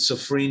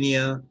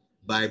schizophrenia,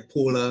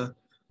 bipolar,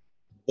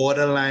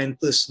 borderline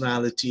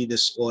personality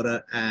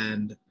disorder,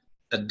 and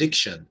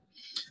addiction.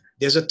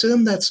 There's a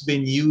term that's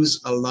been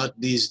used a lot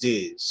these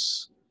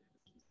days,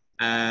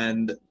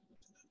 and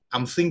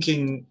I'm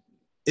thinking,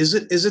 is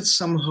it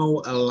somehow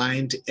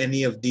aligned to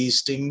any of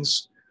these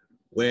things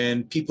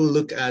when people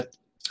look at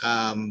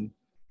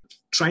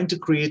trying to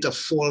create a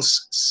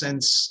false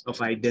sense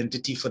of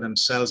identity for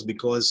themselves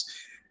because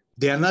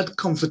they are not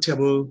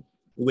comfortable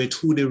with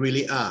who they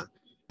really are?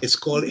 It's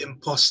called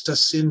imposter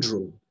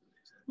syndrome.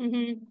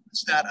 Mm-hmm.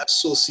 Is that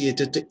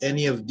associated to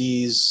any of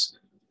these,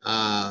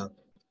 I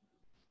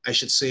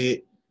should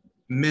say,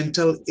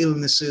 mental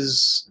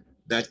illnesses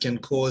that can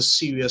cause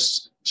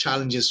serious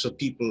challenges for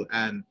people,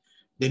 and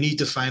they need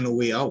to find a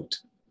way out?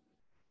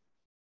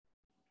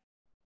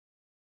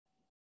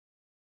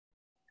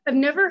 I've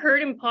never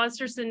heard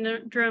imposter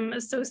syndrome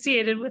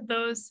associated with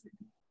those.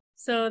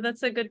 So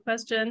that's a good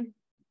question.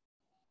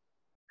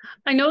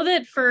 I know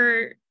that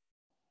for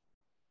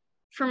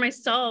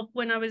myself,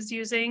 when I was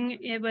using,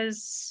 it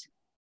was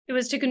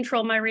to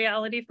control my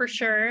reality for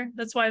sure.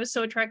 That's why I was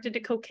so attracted to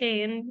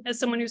cocaine. As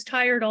someone who's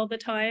tired all the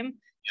time,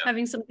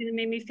 having something that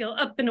made me feel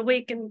up and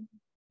awake and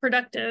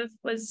productive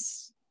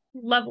was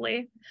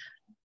lovely.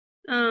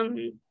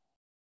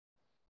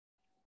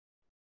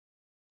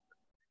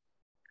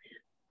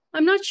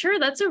 I'm not sure.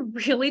 That's a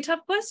really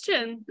tough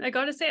question. I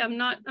got to say, I'm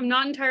not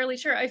entirely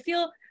sure. I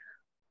feel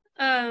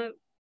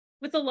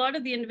with a lot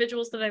of the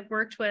individuals that I've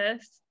worked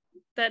with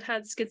that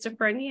had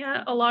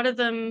schizophrenia, a lot of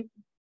them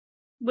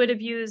would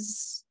have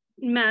used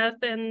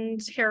meth and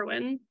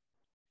heroin.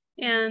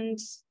 And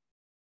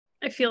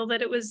I feel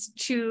that it was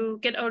to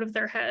get out of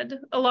their head.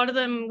 A lot of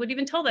them would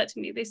even tell that to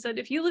me. They said,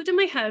 if you lived in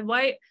my head,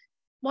 why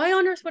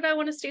on earth would I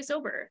want to stay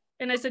sober?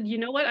 And I said, you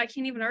know what? I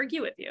can't even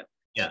argue with you.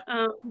 Yeah.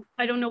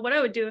 I don't know what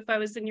I would do if I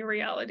was in your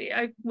reality.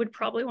 I would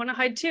probably want to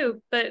hide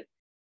too. But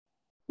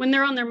when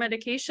they're on their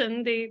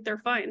medication,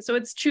 they're fine. So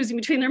it's choosing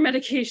between their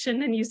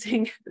medication and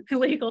using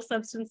illegal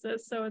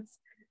substances. So it's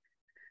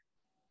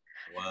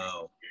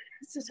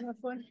a tough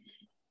one.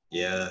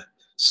 Yeah.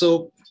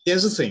 So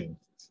here's the thing,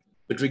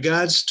 with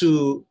regards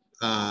to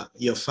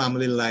your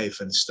family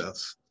life and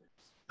stuff,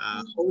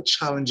 how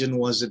challenging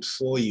was it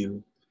for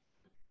you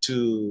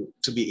to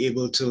be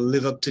able to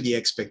live up to the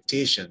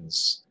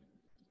expectations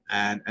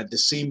and at the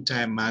same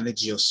time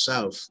manage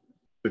yourself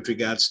with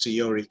regards to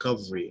your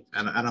recovery?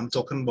 And I'm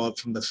talking about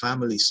from the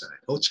family side.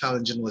 How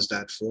challenging was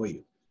that for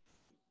you?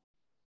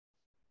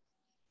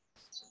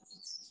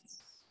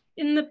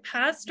 In the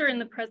past or in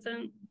the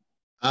present?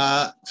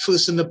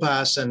 First in the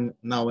past and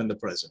now in the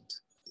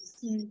present.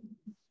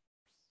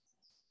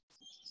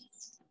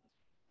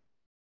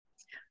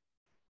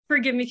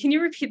 Forgive me, can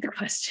you repeat the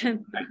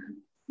question?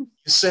 You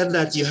said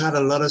that you had a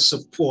lot of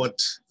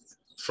support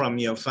from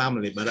your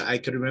family, but I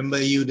could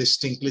remember you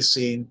distinctly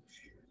saying,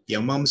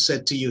 your mom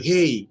said to you,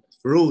 hey,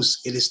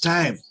 Rose, it is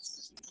time.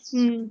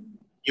 You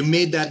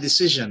made that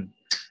decision,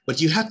 but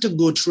you had to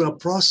go through a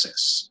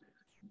process.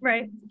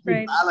 Right.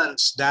 You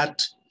balance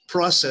that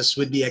process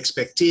with the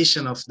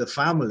expectation of the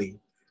family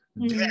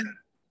then.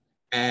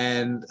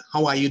 And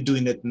how are you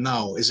doing it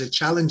now? Is it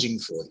challenging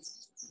for you?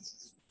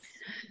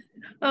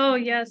 Oh,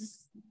 yes.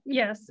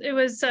 It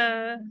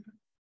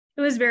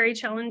was very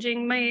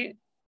challenging.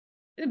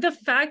 The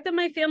fact that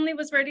my family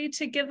was ready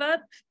to give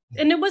up,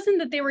 and it wasn't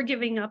that they were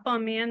giving up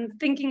on me, and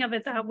thinking of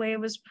it that way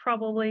was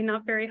probably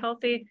not very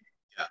healthy.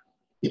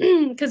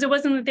 Because it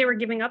wasn't that they were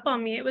giving up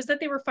on me, it was that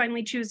they were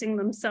finally choosing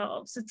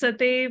themselves. It's that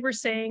they were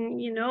saying,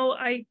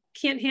 I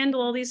can't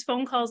handle all these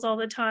phone calls all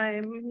the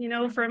time,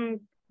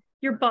 from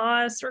your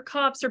boss or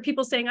cops or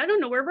people saying, I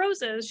don't know where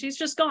Rose is, she's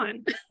just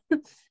gone.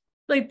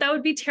 Like, that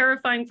would be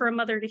terrifying for a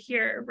mother to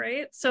hear,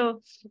 right?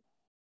 So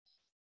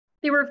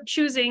they were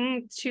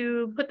choosing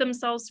to put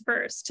themselves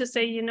first, to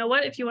say, you know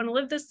what, if you want to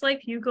live this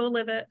life, you go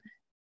live it.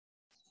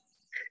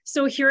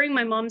 So hearing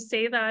my mom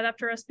say that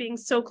after us being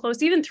so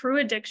close, even through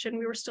addiction,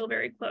 we were still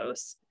very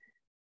close,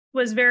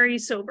 was very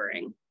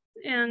sobering.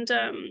 And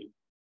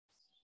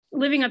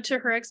living up to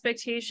her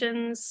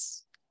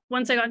expectations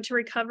once I got into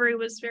recovery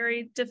was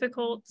very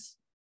difficult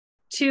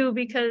too,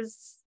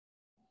 because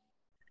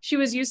she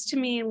was used to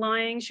me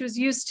lying. She was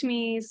used to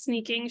me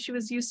sneaking. She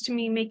was used to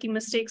me making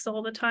mistakes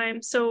all the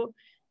time. So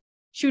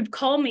she would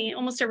call me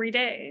almost every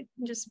day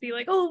and just be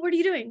like, oh, what are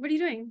you doing? What are you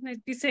doing? And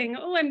I'd be saying,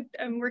 oh,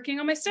 I'm working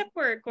on my step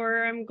work,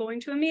 or I'm going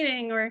to a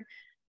meeting, or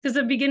because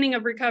the beginning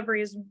of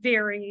recovery is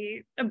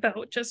very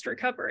about just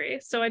recovery.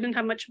 So I didn't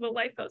have much of a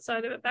life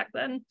outside of it back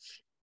then.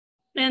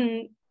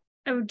 And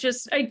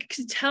I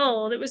could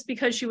tell it was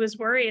because she was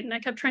worried. And I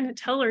kept trying to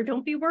tell her,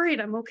 don't be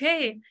worried, I'm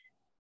okay.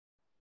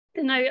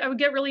 And I would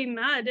get really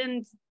mad.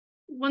 And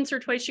once or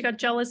twice she got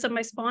jealous of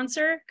my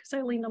sponsor because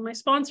I leaned on my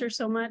sponsor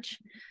so much.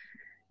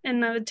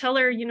 And I would tell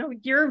her, you know,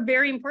 you're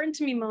very important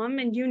to me, Mom,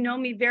 and you know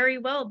me very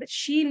well, but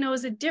she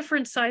knows a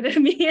different side of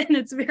me, and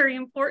it's very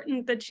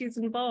important that she's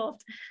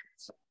involved.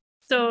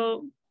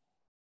 So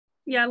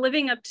yeah,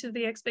 living up to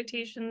the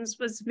expectations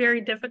was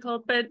very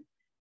difficult. But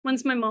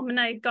once my mom and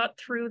I got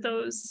through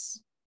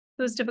those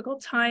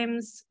difficult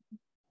times,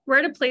 we're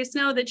at a place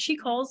now that she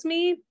calls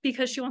me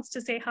because she wants to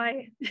say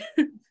hi.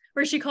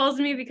 Or she calls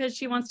me because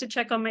she wants to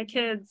check on my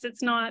kids.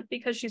 It's not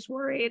because she's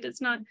worried.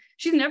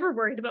 She's never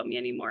worried about me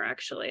anymore,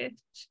 actually.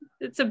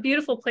 It's a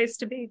beautiful place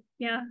to be.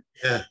 Yeah.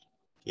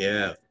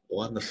 Yeah.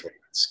 Wonderful.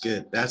 That's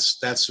good.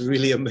 That's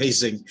really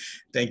amazing.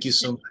 Thank you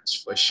so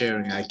much for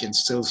sharing. I can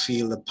still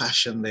feel the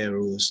passion there,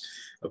 Rose.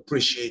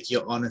 Appreciate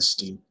your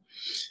honesty.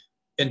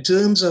 In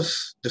terms of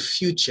the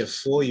future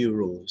for you,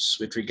 Rose,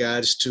 with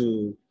regards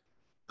to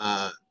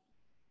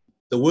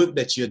the work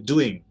that you're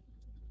doing,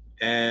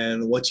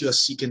 and what you are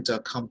seeking to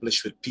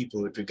accomplish with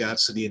people with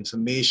regards to the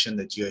information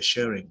that you are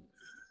sharing,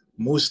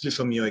 mostly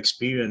from your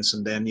experience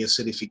and then your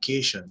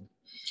certification.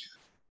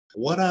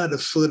 What are the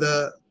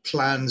further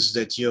plans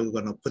that you're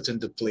going to put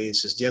into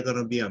place? Is there going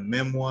to be a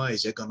memoir?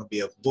 Is there going to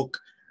be a book?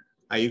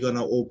 Are you going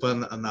to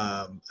open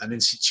an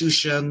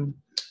institution?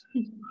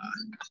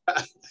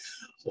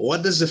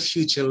 What does the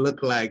future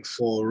look like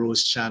for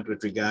Rose Chant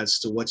with regards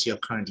to what you're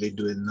currently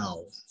doing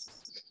now?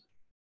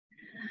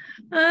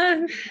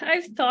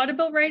 I've thought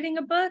about writing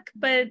a book,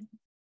 but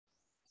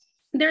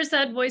there's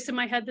that voice in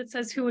my head that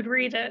says, who would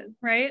read it,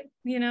 right?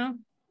 You know,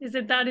 is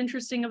it that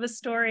interesting of a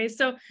story?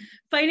 So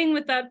fighting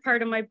with that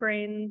part of my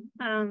brain,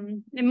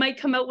 it might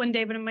come out one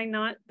day, but it might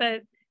not.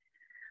 But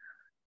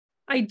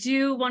I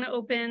do want to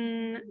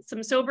open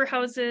some sober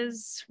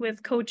houses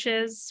with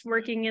coaches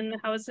working in the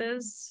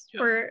houses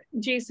or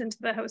adjacent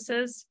to the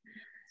houses.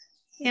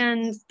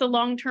 And the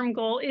long-term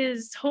goal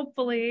is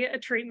hopefully a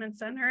treatment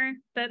center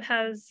that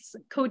has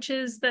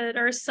coaches that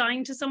are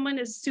assigned to someone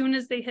as soon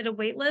as they hit a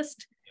wait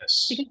list.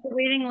 Yes. Because the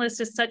waiting list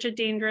is such a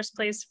dangerous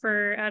place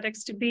for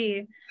addicts to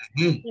be.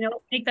 You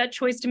know, make that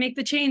choice to make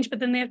the change, but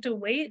then they have to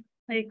wait.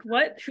 Like,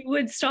 what? Who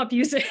would stop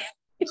using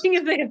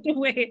if they have to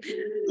wait?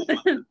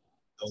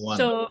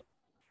 So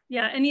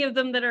yeah, any of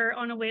them that are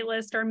on a wait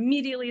list are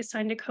immediately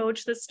assigned a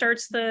coach that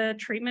starts the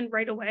treatment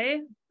right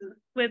away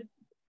but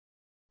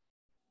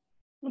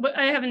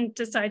I haven't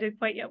decided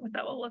quite yet what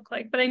that will look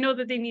like, but I know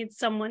that they need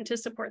someone to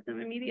support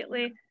them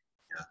immediately.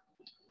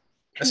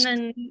 And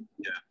then,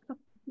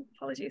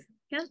 apologies.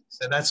 Yeah.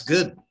 So that's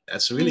good.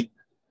 That's really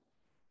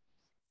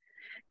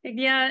good.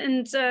 Yeah,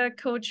 and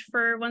coach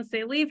for once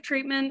they leave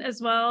treatment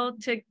as well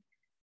to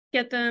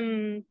get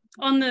them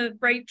on the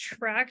right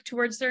track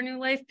towards their new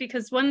life.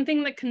 Because one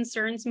thing that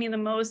concerns me the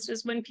most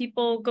is when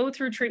people go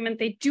through treatment,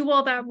 they do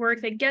all that work,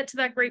 they get to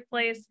that great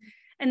place,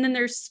 and then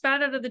they're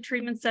spat out of the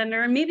treatment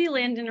center and maybe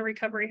land in a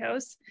recovery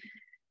house.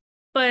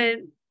 But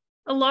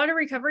a lot of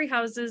recovery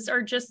houses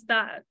are just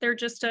that. They're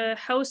just a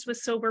house with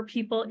sober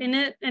people in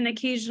it. And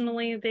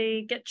occasionally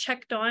they get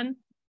checked on,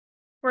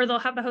 or they'll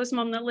have a house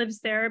mom that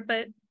lives there.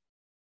 But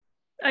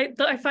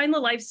I find the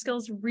life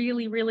skills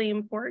really, really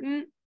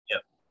important.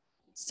 Yep.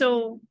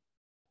 So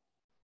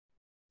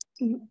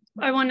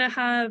I want to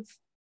have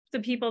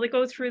the people that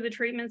go through the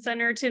treatment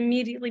center to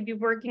immediately be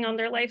working on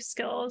their life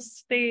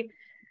skills. They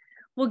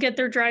will get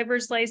their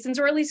driver's license,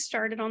 or at least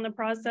started on the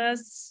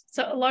process.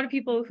 So a lot of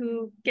people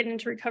who get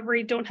into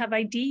recovery don't have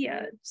ID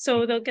yet.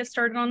 So they'll get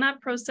started on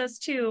that process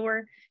too,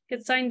 or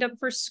get signed up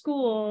for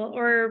school,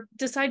 or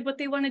decide what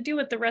they want to do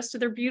with the rest of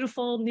their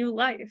beautiful new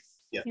life.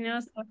 Yeah. You know,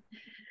 so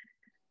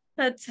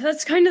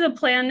that's kind of the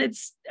plan.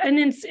 It's in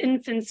its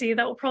infancy.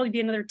 That will probably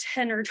be another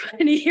 10 or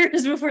 20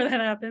 years before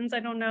that happens. I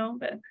don't know,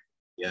 but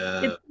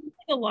yeah,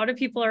 a lot of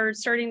people are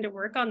starting to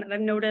work on that.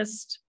 I've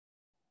noticed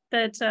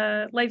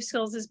that life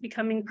skills is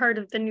becoming part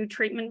of the new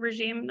treatment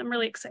regime. I'm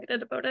really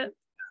excited about it.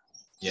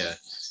 Yeah,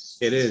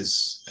 it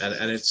is.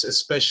 And it's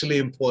especially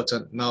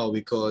important now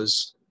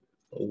because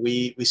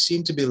we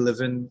seem to be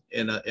living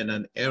in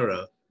an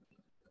era,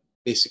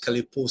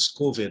 basically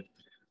post-COVID,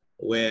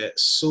 where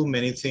so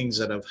many things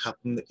that have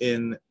happened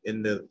in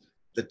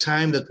the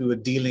time that we were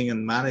dealing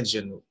and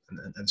managing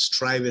and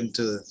striving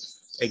to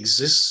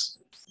exist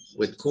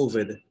with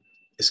COVID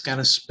is kind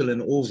of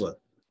spilling over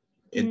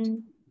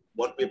into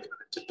what we're planning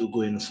to do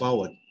going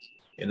forward,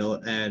 you know,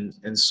 and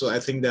so I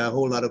think there are a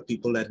whole lot of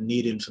people that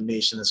need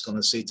information that's going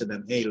to say to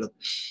them, hey, look,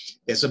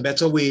 there's a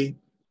better way,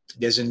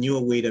 there's a newer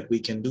way that we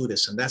can do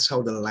this. And that's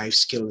how the life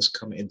skills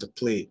come into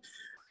play,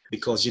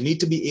 because you need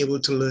to be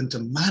able to learn to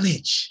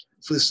manage,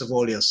 first of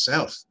all,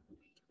 yourself,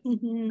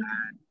 Mm-hmm.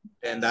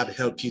 And that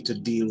helped you to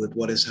deal with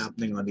what is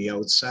happening on the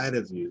outside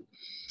of you.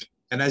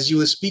 And as you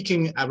were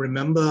speaking, I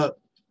remember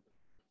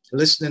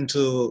listening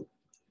to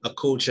a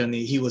coach, and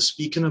he was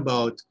speaking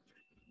about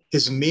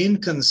his main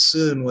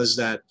concern was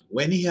that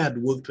when he had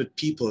worked with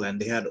people and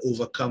they had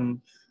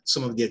overcome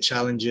some of their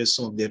challenges,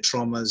 some of their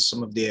traumas,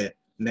 some of their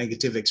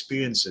negative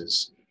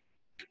experiences,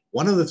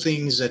 one of the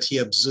things that he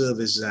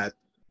observed is that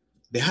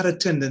they had a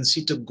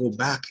tendency to go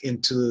back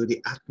into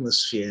the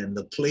atmosphere and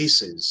the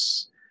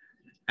places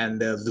and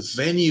the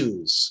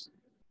venues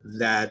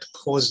that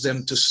caused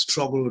them to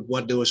struggle with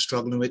what they were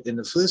struggling with in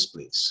the first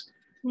place.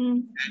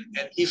 Mm.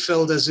 And he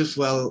felt as if,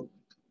 well,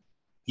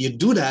 you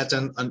do that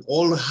and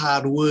all the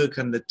hard work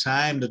and the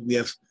time that we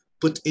have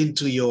put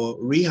into your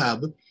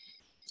rehab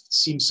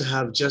seems to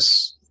have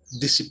just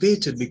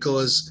dissipated,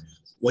 because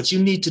what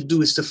you need to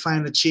do is to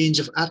find a change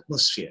of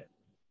atmosphere,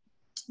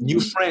 new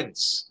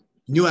friends,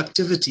 new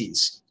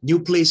activities, new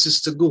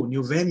places to go,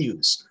 new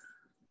venues.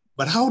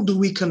 But how do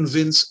we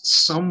convince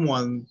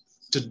someone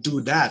to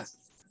do that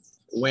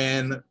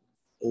when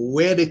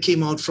where they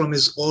came out from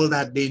is all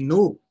that they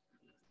know?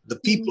 The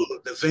people,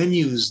 the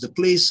venues, the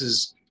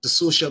places, the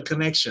social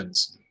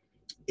connections.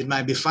 It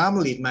might be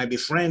family, it might be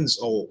friends,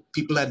 or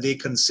people that they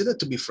consider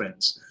to be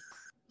friends.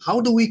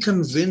 How do we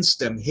convince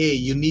them, hey,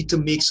 you need to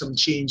make some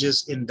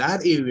changes in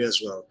that area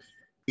as well?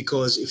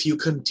 Because if you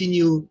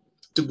continue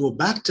to go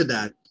back to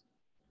that,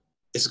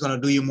 it's going to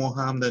do you more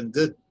harm than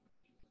good.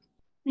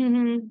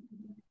 Mm-hmm.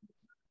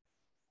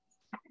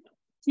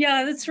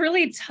 Yeah, that's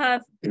really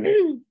tough.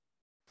 It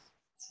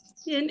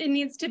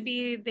needs to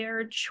be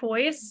their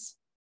choice.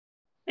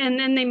 And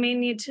then they may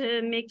need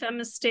to make that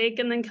mistake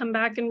and then come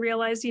back and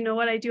realize, you know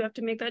what, I do have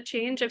to make that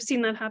change. I've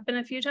seen that happen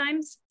a few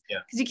times. Yeah.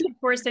 Because you can't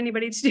force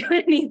anybody to do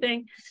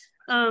anything.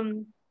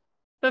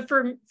 But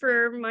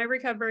for my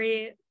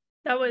recovery,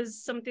 that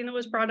was something that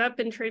was brought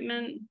up in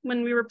treatment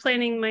when we were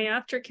planning my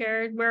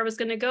aftercare, where I was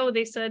going to go.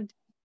 They said,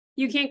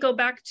 you can't go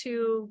back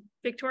to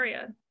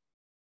Victoria.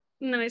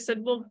 And then I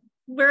said, well,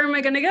 where am I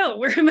going to go?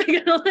 Where am I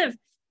going to live?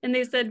 And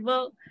they said,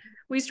 well,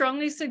 we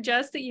strongly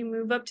suggest that you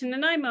move up to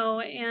Nanaimo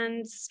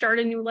and start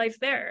a new life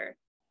there.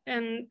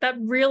 And that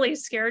really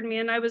scared me.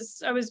 And I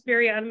was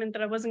very adamant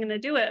that I wasn't going to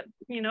do it.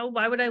 You know,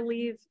 why would I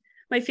leave?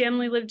 My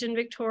family lived in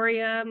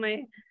Victoria.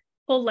 My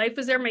whole life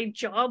was there. My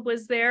job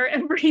was there.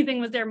 Everything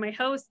was there. My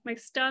house, my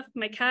stuff,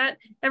 my cat,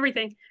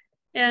 everything.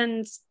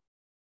 And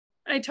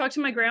I talked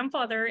to my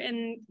grandfather,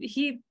 and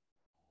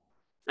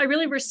I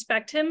really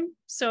respect him.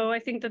 So I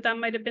think that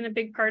might have been a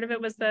big part of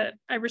it, was that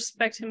I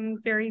respect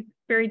him very,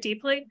 very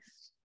deeply.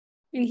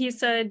 And he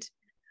said,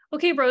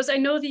 okay, Rose, I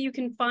know that you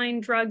can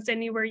find drugs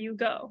anywhere you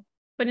go,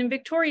 but in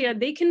Victoria,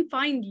 they can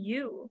find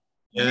you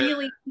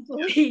really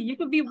easily. You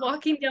could be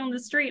walking down the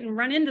street and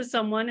run into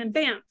someone and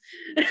bam.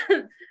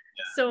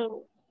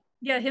 So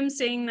yeah, him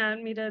saying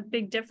that made a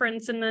big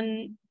difference. And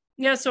then,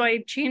 yeah, so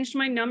I changed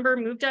my number,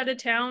 moved out of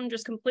town,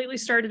 just completely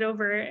started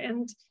over.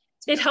 And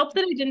it helped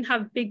that I didn't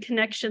have big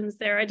connections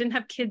there. I didn't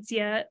have kids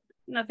yet,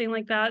 nothing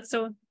like that.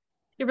 So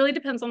it really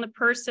depends on the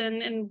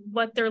person and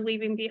what they're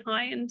leaving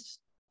behind.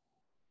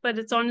 But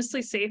it's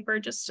honestly safer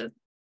just to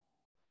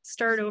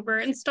start over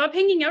and stop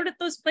hanging out at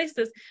those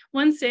places.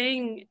 One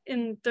saying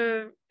in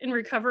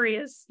recovery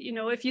is, you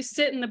know, if you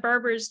sit in the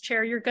barber's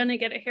chair, you're going to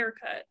get a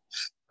haircut.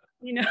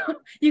 You know,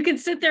 you can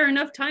sit there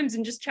enough times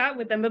and just chat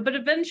with them, but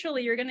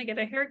eventually you're going to get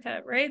a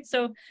haircut, right?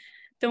 So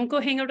don't go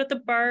hang out at the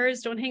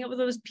bars. Don't hang out with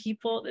those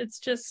people. It's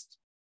just,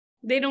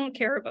 they don't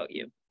care about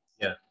you.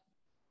 Yeah.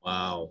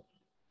 Wow.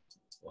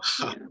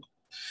 Yeah.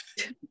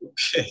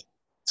 Okay.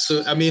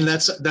 So, I mean,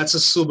 that's a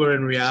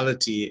sobering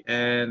reality.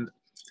 And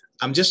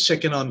I'm just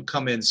checking on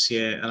comments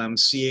here, and I'm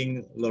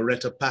seeing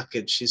Loretta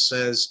Packett. She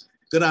says,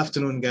 good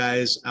afternoon,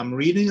 guys. I'm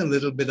reading a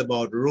little bit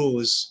about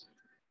Rose,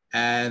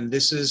 and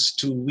this is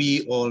to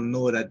we all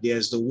know that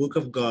there's the work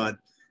of God.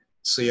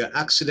 So your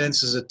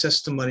accidents is a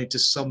testimony to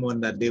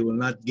someone that they will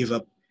not give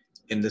up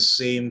in the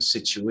same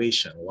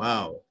situation.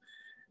 Wow.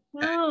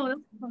 Wow.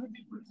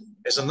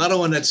 There's another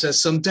one that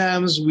says,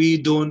 sometimes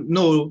we don't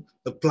know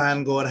the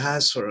plan God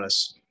has for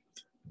us.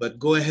 But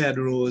go ahead,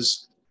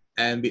 Rose,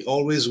 and be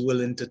always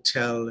willing to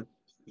tell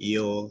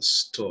your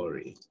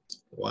story.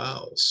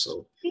 Wow.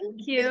 So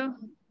thank you.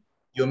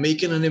 You're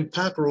making an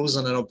impact, Rose,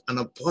 and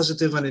a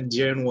positive and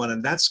endearing one.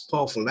 And that's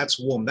powerful. That's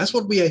warm. That's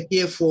what we are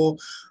here for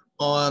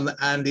on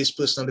Andy's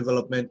Personal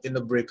Development in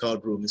the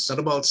Breakout Room. It's not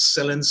about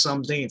selling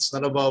something. It's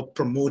not about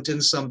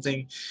promoting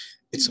something.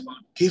 It's about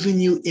giving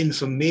you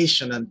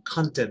information and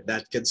content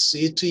that can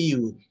say to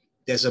you,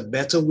 there's a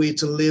better way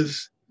to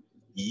live.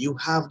 You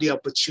have the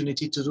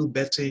opportunity to do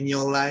better in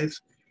your life,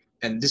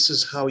 and this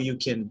is how you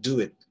can do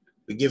it.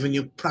 We're giving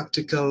you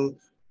practical,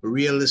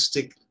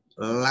 realistic,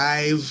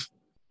 live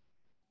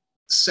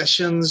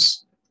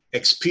sessions,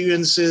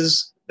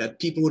 experiences that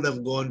people would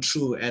have gone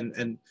through,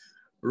 and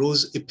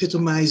Rose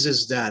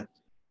epitomizes that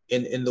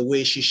in the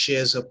way she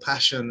shares her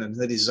passion and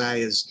her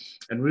desires,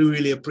 and we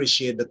really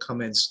appreciate the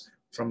comments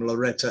from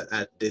Loretta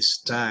at this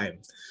time.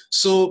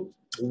 So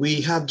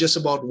we have just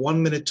about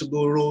 1 minute to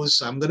go,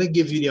 Rose. I'm going to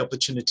give you the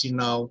opportunity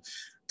now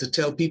to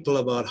tell people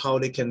about how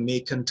they can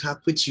make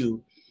contact with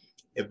you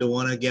if they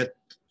want to get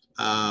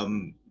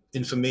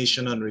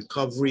information on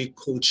recovery,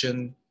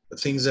 coaching, the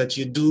things that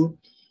you do,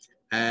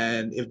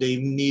 and if they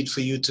need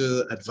for you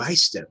to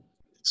advise them,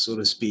 so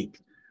to speak,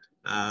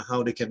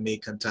 how they can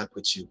make contact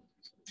with you.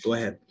 Go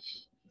ahead.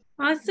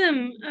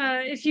 Awesome.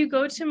 If you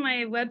go to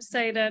my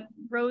website at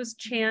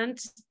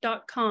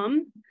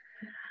rosechant.com,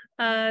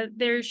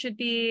 there should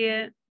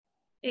be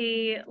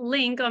a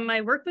link on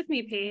my Work With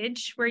Me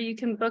page where you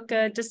can book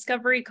a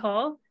discovery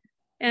call.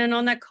 And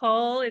on that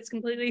call, it's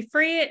completely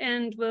free,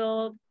 and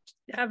we'll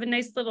have a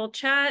nice little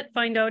chat,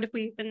 find out if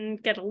we even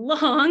get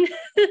along,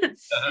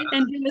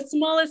 and do a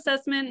small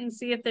assessment and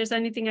see if there's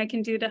anything I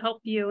can do to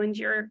help you and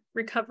your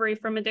recovery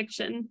from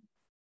addiction.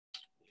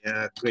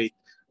 Yeah, great.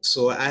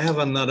 So I have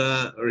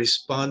another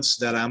response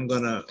that I'm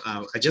gonna,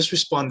 I just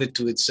responded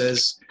to. It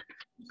says,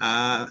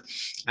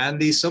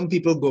 Andy, some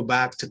people go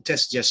back to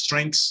test their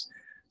strengths.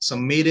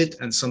 Some made it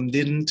and some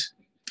didn't.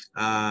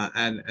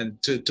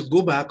 And to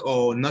go back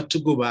or not to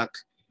go back,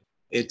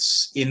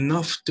 it's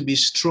enough to be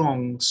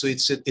strong. So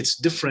it's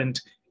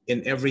different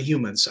in every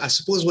human. So I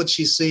suppose what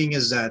she's saying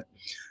is that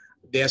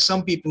there are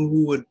some people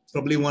who would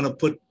probably want to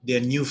put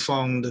their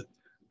newfound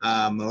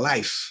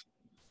life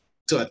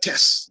to a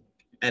test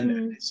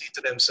and say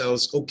to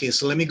themselves, okay,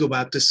 so let me go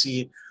back to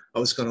see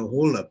how it's going to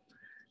hold up.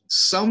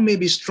 Some may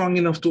be strong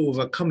enough to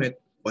overcome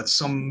it, but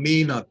some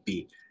may not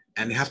be,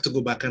 and they have to go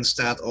back and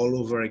start all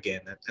over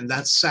again. And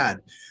that's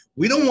sad.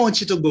 We don't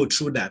want you to go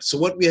through that. So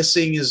what we are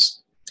saying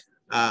is,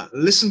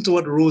 listen to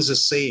what Rose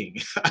is saying.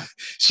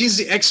 She's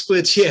the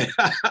expert here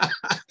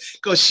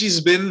because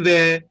she's been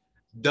there,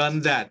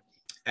 done that.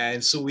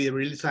 And so we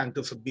really thank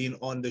her for being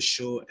on the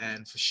show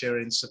and for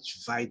sharing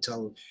such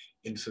vital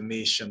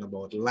information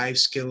about life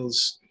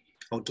skills,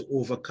 how to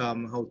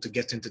overcome, how to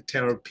get into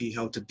therapy,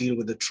 how to deal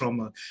with the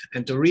trauma,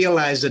 and to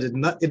realize that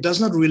it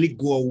does not really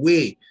go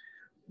away.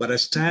 But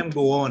as time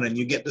go on and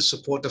you get the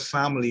support of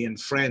family and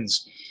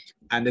friends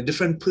and the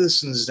different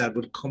persons that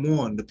would come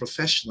on, the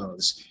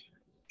professionals,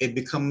 it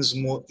becomes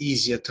more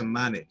easier to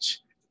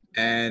manage.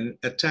 And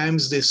at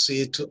times they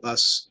say to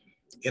us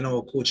in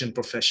our coaching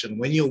profession,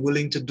 when you're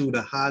willing to do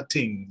the hard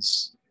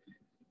things,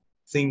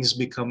 things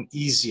become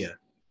easier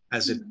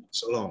as it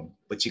goes along,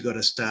 but you got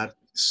to start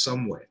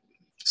somewhere.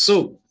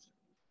 So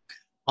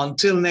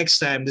until next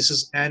time, this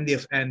is Andy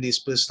of Andy's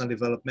Personal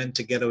Development,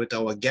 together with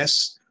our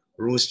guest,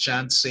 Rose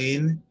Chant,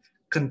 saying,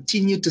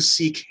 continue to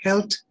seek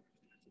health,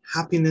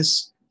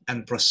 happiness,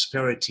 and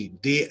prosperity.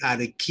 They are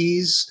the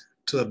keys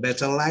to a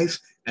better life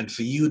and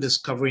for you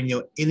discovering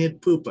your innate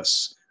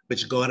purpose,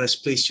 which God has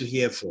placed you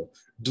here for.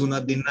 Do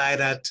not deny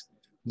that.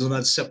 Do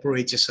not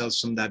separate yourselves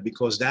from that,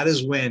 because that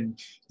is when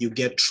you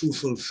get true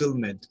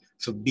fulfillment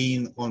for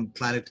being on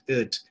planet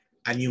Earth,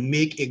 and you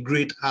make a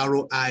great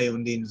ROI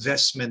on the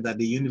investment that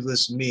the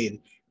universe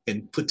made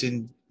in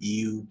putting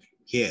you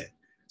here.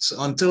 So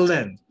until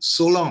then,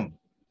 so long.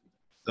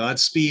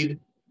 Godspeed.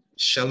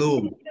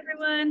 Shalom. Thanks,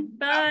 everyone.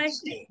 Bye.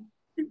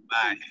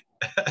 Bye.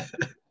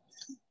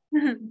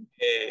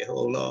 Hey,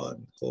 hold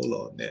on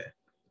there.